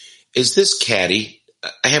 Is this caddy?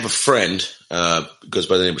 I have a friend, goes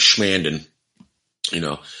by the name of Schmanden.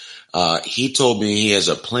 He told me he has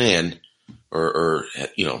a plan or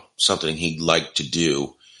something he'd like to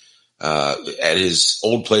do, at his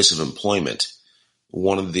old place of employment.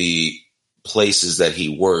 One of the places that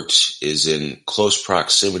he works is in close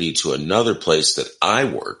proximity to another place that I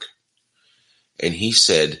work. And he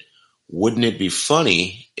said, wouldn't it be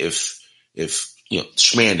funny if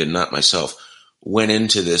Schmanden, not myself, went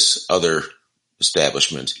into this other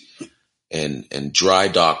establishment and dry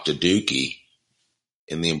docked a dookie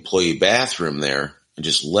in the employee bathroom there and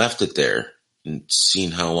just left it there and seen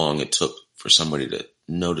how long it took for somebody to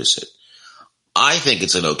notice it. I think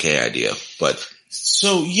it's an okay idea, but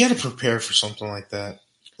So you got to prepare for something like that.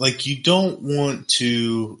 Like you don't want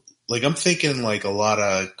to. Like I'm thinking like a lot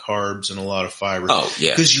of carbs and a lot of fiber. oh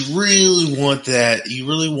yeah, Because you really want that. You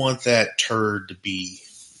really want that turd to be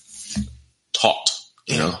taut.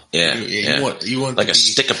 You know, yeah. You want Like to a be,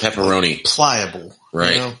 stick of pepperoni, like, pliable,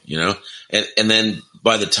 right? And then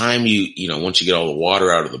by the time once you get all the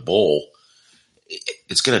water out of the bowl,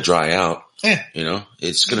 it's going to dry out. Yeah.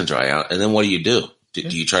 It's going to dry out. And then what do you do? Do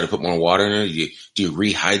you try to put more water in it? Do you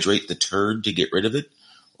rehydrate the turd to get rid of it?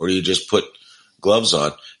 Or do you just put gloves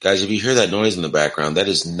on? Guys, if you hear that noise in the background, that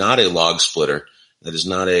is not a log splitter. That is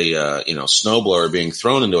not a, snowblower being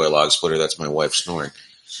thrown into a log splitter. That's my wife snoring.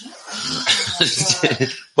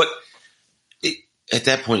 But at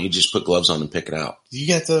that point, you just put gloves on and pick it out. You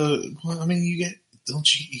get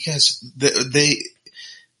don't you guys,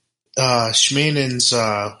 Schmanen's,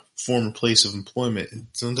 former place of employment,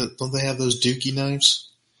 don't they have those dookie knives?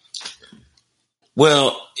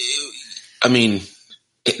 Well, I mean,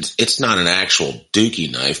 it's not an actual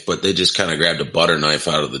dookie knife, but they just kind of grabbed a butter knife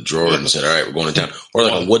out of the drawer and said, all right, we're going to town. Or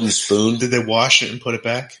like a wooden spoon. Did they wash it and put it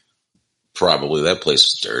back? Probably. That place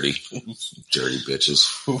is dirty. Dirty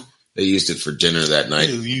bitches. They used it for dinner that night.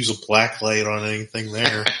 They use a black light on anything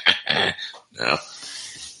there. No.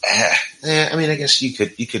 I mean, I guess you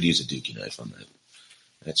could use a dookie knife on that.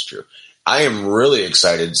 That's true. I am really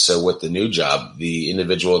excited. So with the new job, the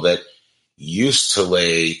individual that used to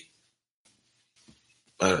lay,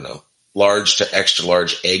 I don't know, large to extra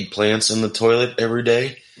large eggplants in the toilet every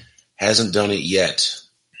day hasn't done it yet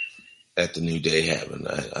at the new day having.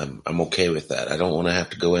 I'm okay with that. I don't want to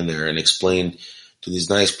have to go in there and explain to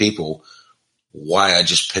these nice people why I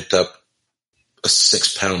just picked up a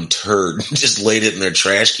 6-pound turd and just laid it in their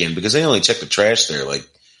trash can, because they only check the trash there like,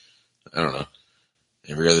 I don't know,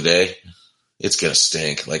 every other day. It's going to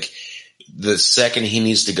stink. Like the second he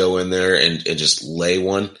needs to go in there and just lay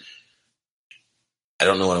one, I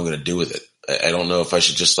don't know what I'm going to do with it. I don't know if I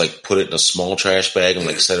should just like put it in a small trash bag and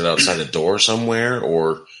like set it outside the door somewhere,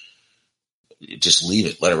 or just leave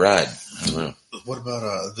it, let it ride. I don't know. What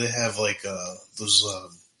about, they have like, those,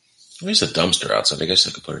 There's a dumpster outside. I guess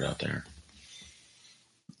I could put it out there.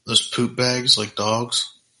 those poop bags like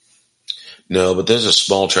dogs? No, but there's a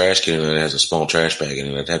small trash can that has a small trash bag in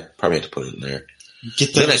it. I'd probably have to put it in there.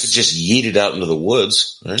 Then I could just yeet it out into the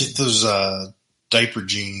woods. Right? Get those, diaper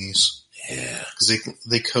genies. Yeah. Cause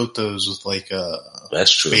they coat those with like,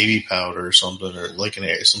 That's true. baby powder or something, or like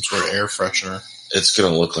some sort of air freshener. It's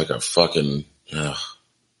going to look like a fucking, yeah,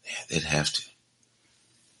 they'd have to.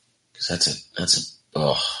 Cause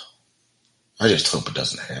I just hope it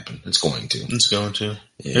doesn't happen. It's going to. It's going to.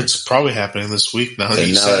 Yeah. It's probably happening this week now.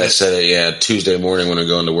 And now that I said it, yeah, Tuesday morning when I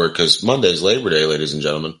go into work, because Monday's Labor Day, ladies and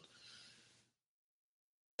gentlemen.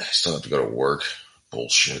 I still have to go to work.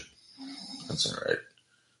 Bullshit. That's all right.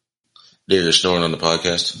 Dear, you're snoring on the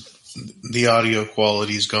podcast? The audio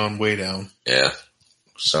quality's gone way down. Yeah.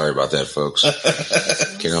 Sorry about that, folks.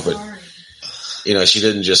 Can't help it. She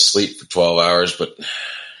didn't just sleep for 12 hours, but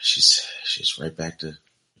she's right back to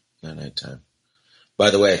nighttime. By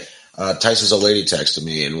the way, Tyson's old lady texted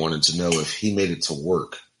me and wanted to know if he made it to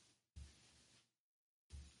work.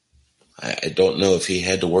 I don't know if he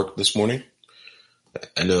had to work this morning.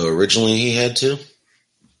 I know originally he had to.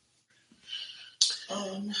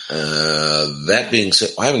 That being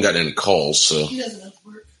said, I haven't gotten any calls, so. He doesn't have to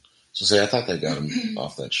work. So I thought they got him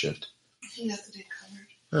off that shift. He has the day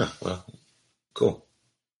covered. Oh, well, cool.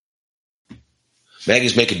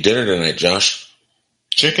 Maggie's making dinner tonight, Josh.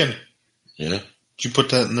 Chicken. Yeah. Did you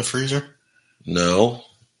put that in the freezer? No.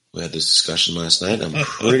 We had this discussion last night. I'm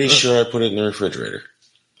pretty sure I put it in the refrigerator.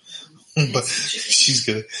 But she's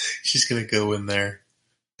gonna go in there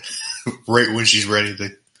right when she's ready to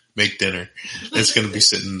make dinner. It's gonna be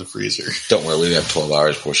sitting in the freezer. Don't worry, we have 12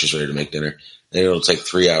 hours before she's ready to make dinner. And it'll take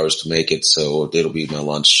 3 hours to make it, so it'll be my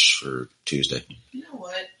lunch for Tuesday. You know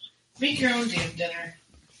what? Make your own damn dinner.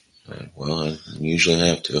 Well, I usually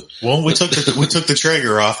have to. Well, we took the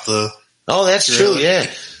Traeger off the. Oh, that's true. Yeah.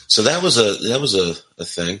 So that was a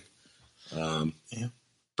thing. Yeah.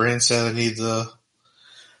 Brand said I need to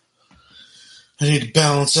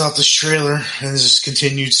balance out this trailer, and just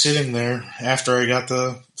continued sitting there after I got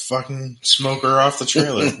the fucking smoker off the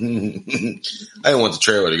trailer. I didn't want the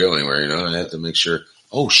trailer to go anywhere, I had to make sure.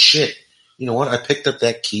 Oh shit. You know what? I picked up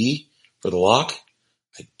that key for the lock.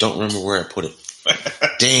 I don't remember where I put it.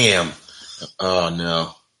 Damn. Oh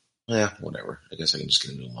no. Yeah, whatever. I guess I can just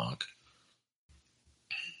get a new lock.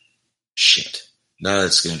 Shit. Now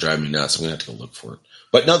that's going to drive me nuts. I'm going to have to go look for it.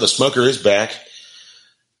 But no, the smoker is back.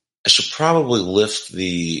 I should probably lift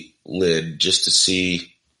the lid just to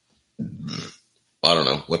see. I don't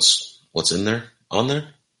know what's in there. On there,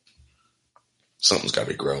 something's got to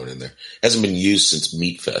be growing in there. Hasn't been used since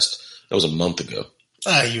Meat Fest. That was a month ago.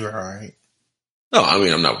 You were all right. No, I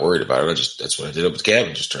mean I'm not worried about it. That's what I did up at the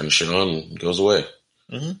cabin. Just turn the shit on and it goes away.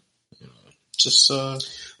 Mm-hmm. Just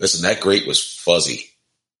listen. That grate was fuzzy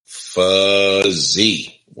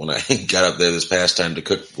when I got up there this past time to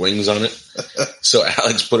cook wings on it. So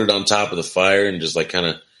Alex put it on top of the fire and just like kind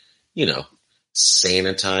of,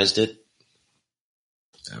 sanitized it.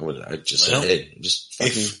 I just said, hey, just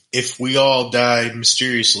fucking. If we all die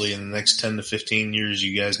mysteriously in the next 10 to 15 years,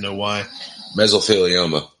 you guys know why.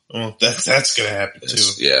 Mesothelioma. Well, that's going to happen too.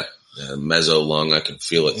 Yeah. Meso lung, I can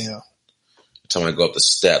feel it. Yeah. Every time I go up the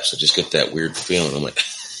steps, I just get that weird feeling. I'm like,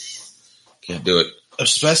 can't do it.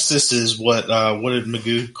 Asbestos is what did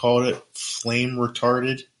Magoo call it? Flame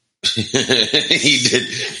retarded?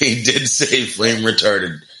 He did say flame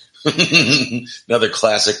retarded. Another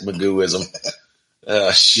classic Magooism.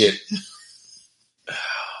 Shit.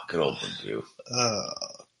 Good old Magoo. Man.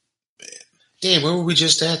 Damn, where were we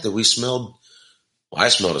just at that we smelled? Well, I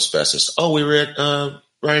smelled asbestos. Oh, we were at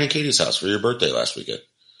Ryan and Katie's house for your birthday last weekend.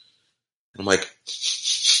 I'm like,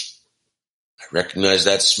 I recognize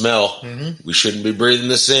that smell. Mm-hmm. We shouldn't be breathing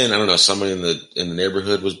this in. I don't know. Somebody in the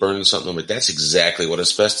neighborhood was burning something. I'm like, that's exactly what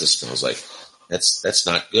asbestos smells like. That's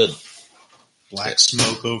not good. Black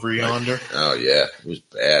smoke over yonder. Oh yeah, it was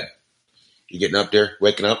bad. You getting up there?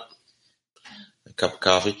 Waking up? A cup of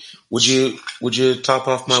coffee. Would you top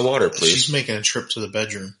off my water, please? She's making a trip to the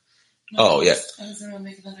bedroom. No, yeah. I was going to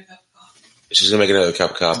make another cup of coffee. She's going to make another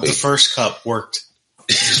cup of coffee. The first cup worked.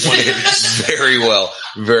 Very well.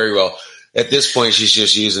 Very well. At this point, she's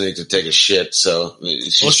just using it to take a shit. So,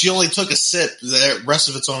 she only took a sip. The rest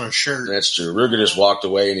of it's on her shirt. That's true. Ruger just walked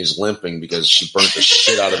away and he's limping because she burnt the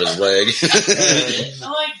shit out of his leg.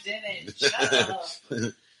 No, I didn't. Shut up.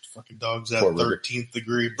 Fucking dog's at 13th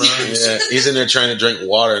degree burns. Yeah, he's in there trying to drink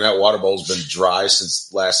water, and that water bowl's been dry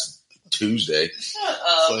since last Tuesday. Shut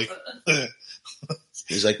up.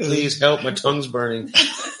 He's like, please help, my tongue's burning.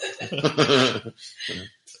 Look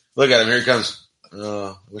at him, here he comes.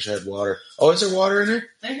 Oh, I wish I had water. Oh, is there water in here?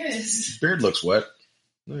 There is. His beard looks wet.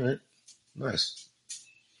 All right, nice.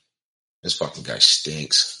 This fucking guy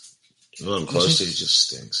stinks. You know, I'm close to, he just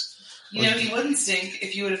stinks. You know, he wouldn't stink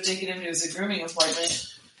if you would have taken him to his grooming appointment.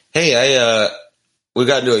 Hey, we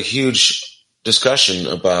got into a huge discussion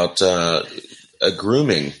about a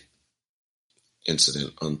grooming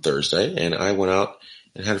incident on Thursday, and I went out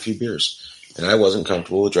and had a few beers. And I wasn't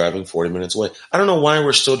comfortable with driving 40 minutes away. I don't know why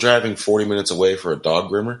we're still driving 40 minutes away for a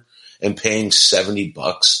dog groomer and paying $70.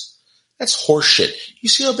 That's horseshit. You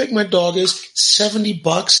see how big my dog is? $70?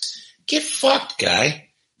 Get fucked, guy.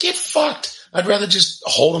 Get fucked. I'd rather just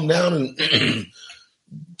hold him down and I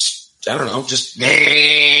don't know, just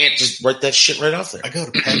write that shit right off there. I go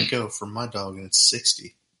to Petco for my dog and it's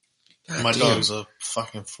 $60. God my damn. dog's a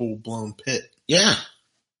fucking full-blown pit. Yeah.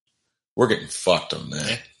 We're getting fucked on that.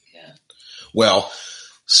 Yeah. Well,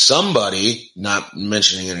 somebody, not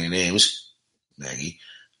mentioning any names, Maggie,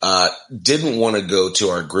 didn't want to go to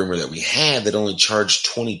our groomer that we had that only charged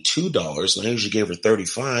 $22, and I usually gave her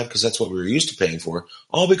 $35 because that's what we were used to paying for,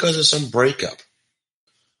 all because of some breakup.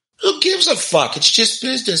 Who gives a fuck? It's just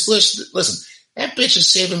business. Listen, that bitch is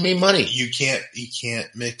saving me money. You can't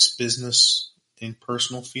mix business and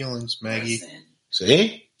personal feelings, Maggie. Listen,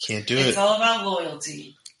 See? Can't do it's it. all about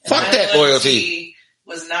loyalty. And Fuck my that loyalty.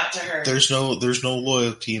 Was not to her. There's no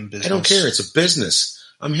loyalty in business. I don't care. It's a business.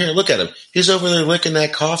 I'm here. Look at him. He's over there licking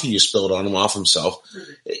that coffee you spilled on him off himself.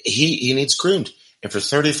 He needs groomed. And for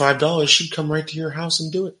 $35, she'd come right to your house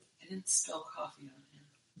and do it. I didn't spill coffee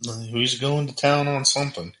on him. Who's going to town on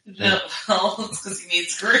something? No, well, it's because he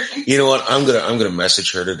needs groomed. You know what? I'm gonna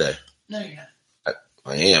message her today. No, you're not.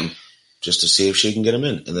 I am, just to see if she can get him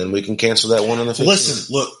in, and then we can cancel that one on the 15th.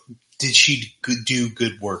 Listen, look. Did she do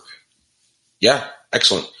good work? Yeah,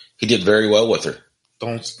 excellent. He did very well with her.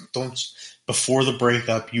 Don't. Before the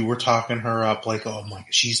breakup, you were talking her up like, oh my god,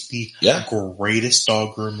 she's the greatest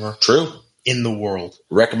dog groomer True. in the world.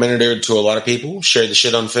 Recommended her to a lot of people. Shared the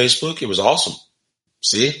shit on Facebook. It was awesome.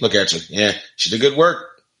 See? Look at you. Yeah, she did good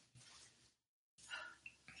work.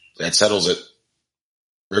 That settles it.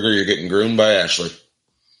 Rigger, you're getting groomed by Ashley.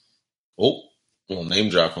 Oh, little name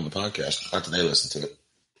drop on the podcast. Not that they listen to it.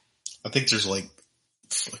 I think there's like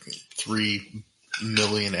fucking 3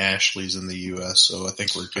 million Ashleys in the U.S., so I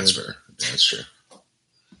think we're good. That's fair. Yeah, that's true.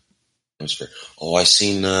 That's fair. Oh, I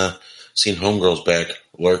seen Homegirls back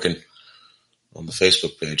lurking on the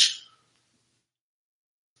Facebook page.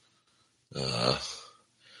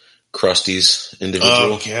 Krusty's individual.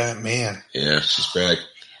 Oh, God, man. Yeah, she's back.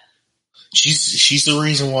 She's the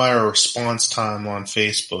reason why our response time on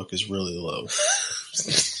Facebook is really low. I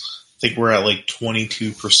think we're at like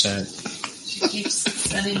 22%. She keeps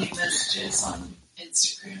sending me messages on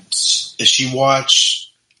Instagram. Does she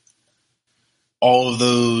watch all of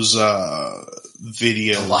those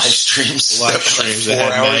videos, The live streams that like 4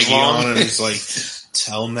 had hours Maggie long? on, and it's like,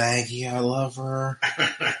 tell Maggie I love her.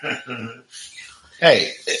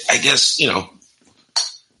 Hey, I guess,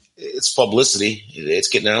 it's publicity. It's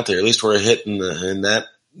getting out there. At least we're a hit in that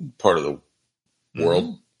part of the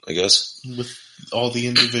world, I guess. With all the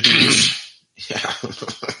individuals. Yeah.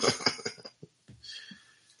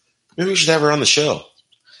 Maybe we should have her on the show.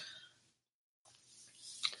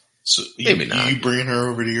 So Maybe not. You bringing her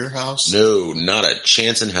over to your house? No, not a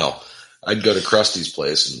chance in hell. I'd go to Krusty's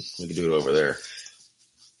place and we could do it over there.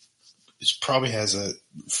 She probably has a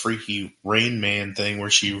freaky Rain Man thing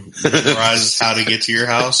where she memorizes how to get to your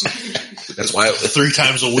house. That's why 3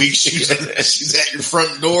 times a week she's at your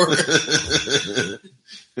front door.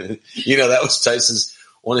 That was Tyson's,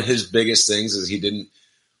 one of his biggest things is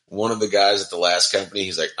one of the guys at the last company,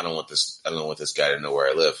 he's like, I don't want this guy to know where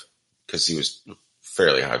I live. Cause he was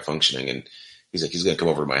fairly high functioning and he's like, he's going to come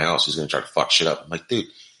over to my house. He's going to try to fuck shit up. I'm like, dude,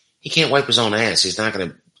 he can't wipe his own ass. He's not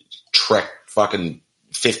going to trek fucking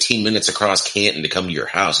 15 minutes across Canton to come to your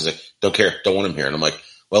house. He's like, don't care. Don't want him here. And I'm like,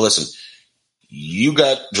 well, listen, you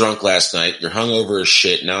got drunk last night. You're hungover as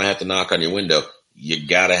shit. Now I have to knock on your window. You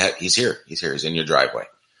gotta he's here. He's here. He's in your driveway.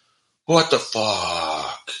 What the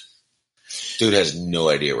fuck? Dude has no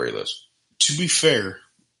idea where he lives. To be fair,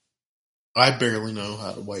 I barely know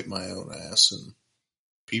how to wipe my own ass, and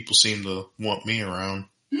people seem to want me around.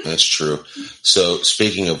 That's true. So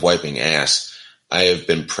speaking of wiping ass, I have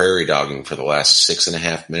been prairie dogging for the last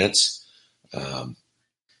 6.5 minutes.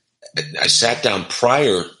 I sat down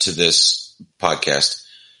prior to this podcast,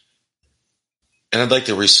 and I'd like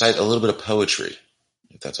to recite a little bit of poetry,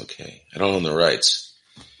 if that's okay. I don't own the rights.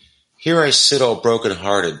 Here I sit all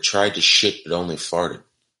broken-hearted, tried to shit but only farted.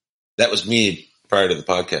 That was me prior to the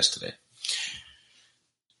podcast today.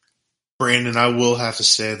 Brandon, I will have to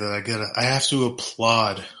say that I have to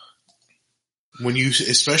applaud when you,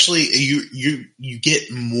 especially you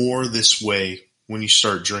get more this way when you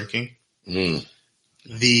start drinking.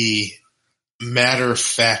 The matter of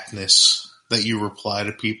factness that you reply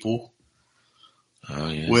to people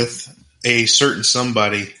with a certain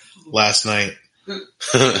somebody last night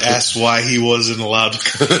asked why he wasn't allowed to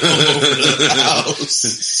come over to the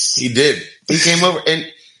house. He did. He came over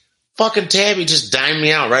and fucking Tabby just dimed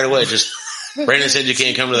me out right away. Just Brandon said you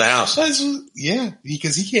can't come to the house. Yeah,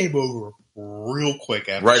 because he came over real quick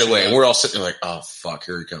after right away, and we're all sitting there like, "Oh fuck,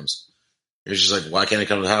 here he comes." He's just like, "Why can't I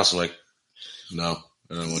come to the house?" I'm like, "No,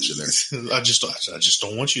 I don't want you there. I just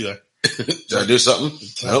don't want you there." Did I do something?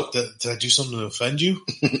 Nope. Did I do something to offend you?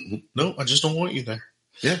 No, I just don't want you there.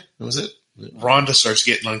 Yeah, that was it. Rhonda starts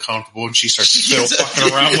getting uncomfortable, and she starts still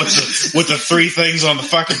fucking around with the 3 things on the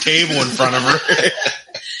fucking table in front of her.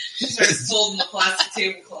 She starts folding the plastic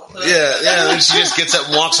tablecloth up. Yeah. Then she just gets up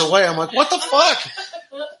and walks away. I'm like, what the fuck?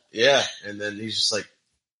 Yeah. And then he's just like,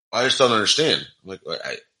 I just don't understand. I'm like,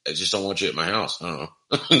 I just don't want you at my house. I don't know.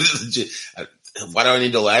 Why do I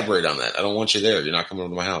need to elaborate on that? I don't want you there. You're not coming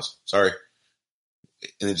over to my house. Sorry.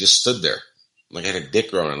 And it just stood there. Like I had a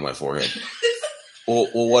dick growing on my forehead. Well,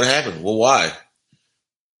 what happened? Well, why?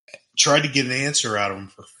 Tried to get an answer out of him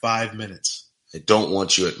for 5 minutes. I don't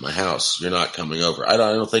want you at my house. You're not coming over. I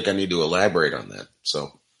don't think I need to elaborate on that.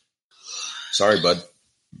 So, sorry, bud.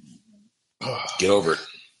 Get over it.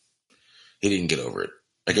 He didn't get over it.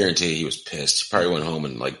 I guarantee you he was pissed. He probably went home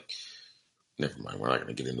and never mind. We're not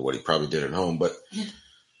going to get into what he probably did at home, but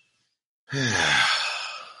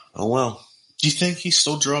oh well. Do you think he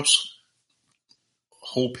still drops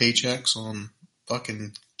whole paychecks on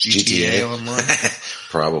fucking GTA Online?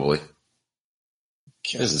 Probably.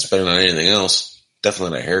 He isn't spending on anything else.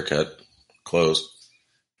 Definitely not a haircut, clothes,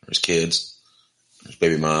 or his kids, or his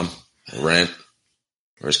baby mom, or rent,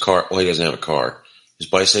 or his car. Well, he doesn't have a car. His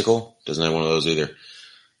bicycle doesn't have one of those either.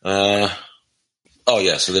 Oh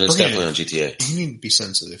yeah, so then it's definitely on GTA. You need to be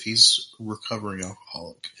sensitive. He's a recovering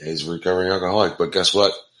alcoholic. He's a recovering alcoholic, but guess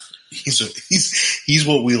what? He's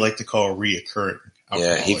what we like to call reoccurring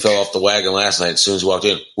alcoholic. Yeah, he fell off the wagon last night as soon as he walked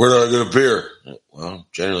in. Where do I get a beer? Well,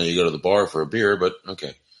 generally you go to the bar for a beer, but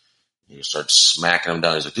okay. You start smacking him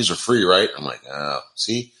down. He's like, these are free, right? I'm like, oh,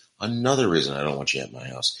 see? Another reason I don't want you at my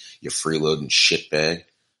house. You freeloading shitbag.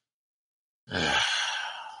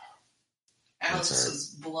 Alex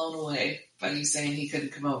was blown away by you saying he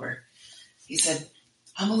couldn't come over. He said,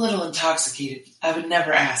 I'm a little intoxicated. I would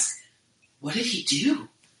never ask. What did he do?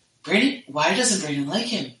 Brandon, why doesn't Brandon like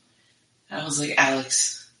him? And I was like,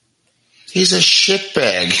 Alex, He's a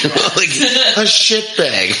shitbag. Like a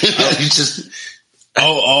shitbag. He's just.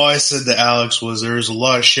 All I said to Alex was there was a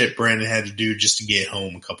lot of shit Brandon had to do just to get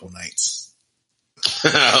home a couple nights.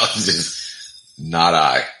 Not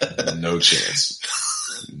I. No chance.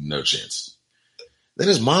 No chance. Then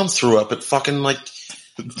his mom threw up at fucking like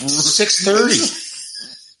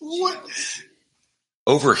 6:30. What?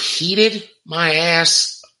 Overheated my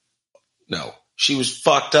ass. No. She was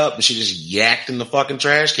fucked up and she just yacked in the fucking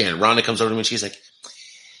trash can. Rhonda comes over to me and she's like,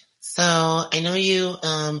 so I know you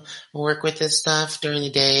work with this stuff during the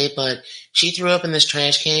day, but she threw up in this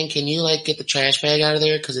trash can. Can you like get the trash bag out of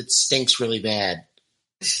there? Because it stinks really bad.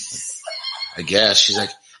 I guess. She's like,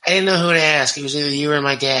 I didn't know who to ask. It was either you or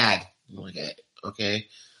my dad. I'm like, okay.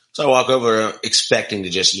 So I walk over expecting to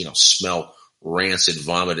just, smell rancid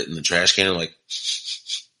vomit in the trash can. I'm like,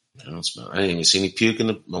 I don't smell it. I didn't even see any puke in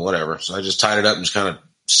the whatever. So I just tied it up and just kind of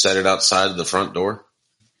set it outside the front door.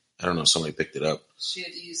 I don't know. Somebody picked it up. She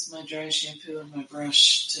had to use my dry shampoo and my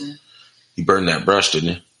brush to... You burned that brush, didn't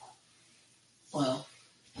you? Well,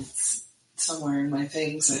 it's somewhere in my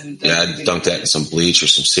things. I dunked that in some bleach or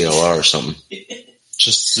some CLR or something.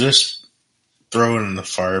 Just throw it in the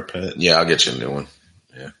fire pit. Yeah, I'll get you a new one.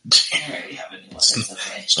 Yeah. I already have a new one. It's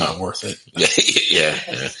okay. It's not worth it. Yeah.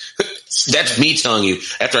 That's me telling you.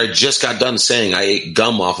 After I just got done saying I ate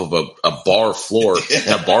gum off of a bar floor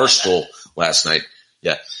and a bar stool last night.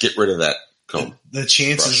 Yeah, get rid of that comb. The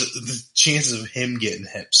chances of him getting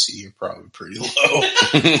hep C are probably pretty low.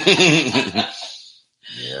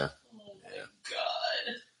 Yeah. Oh my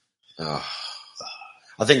God. Oh.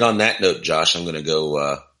 I think on that note, Josh, I'm going to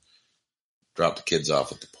go drop the kids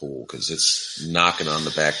off at the pool because it's knocking on the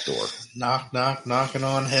back door. Knocking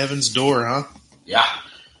on heaven's door, huh? Yeah.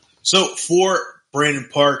 So for Brandon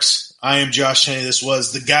Parks, I am Josh Cheney. This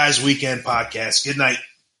was the Guys Weekend Podcast. Good night.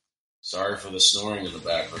 Sorry for the snoring in the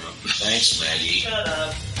background. Thanks, Maggie. Shut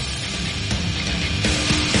up.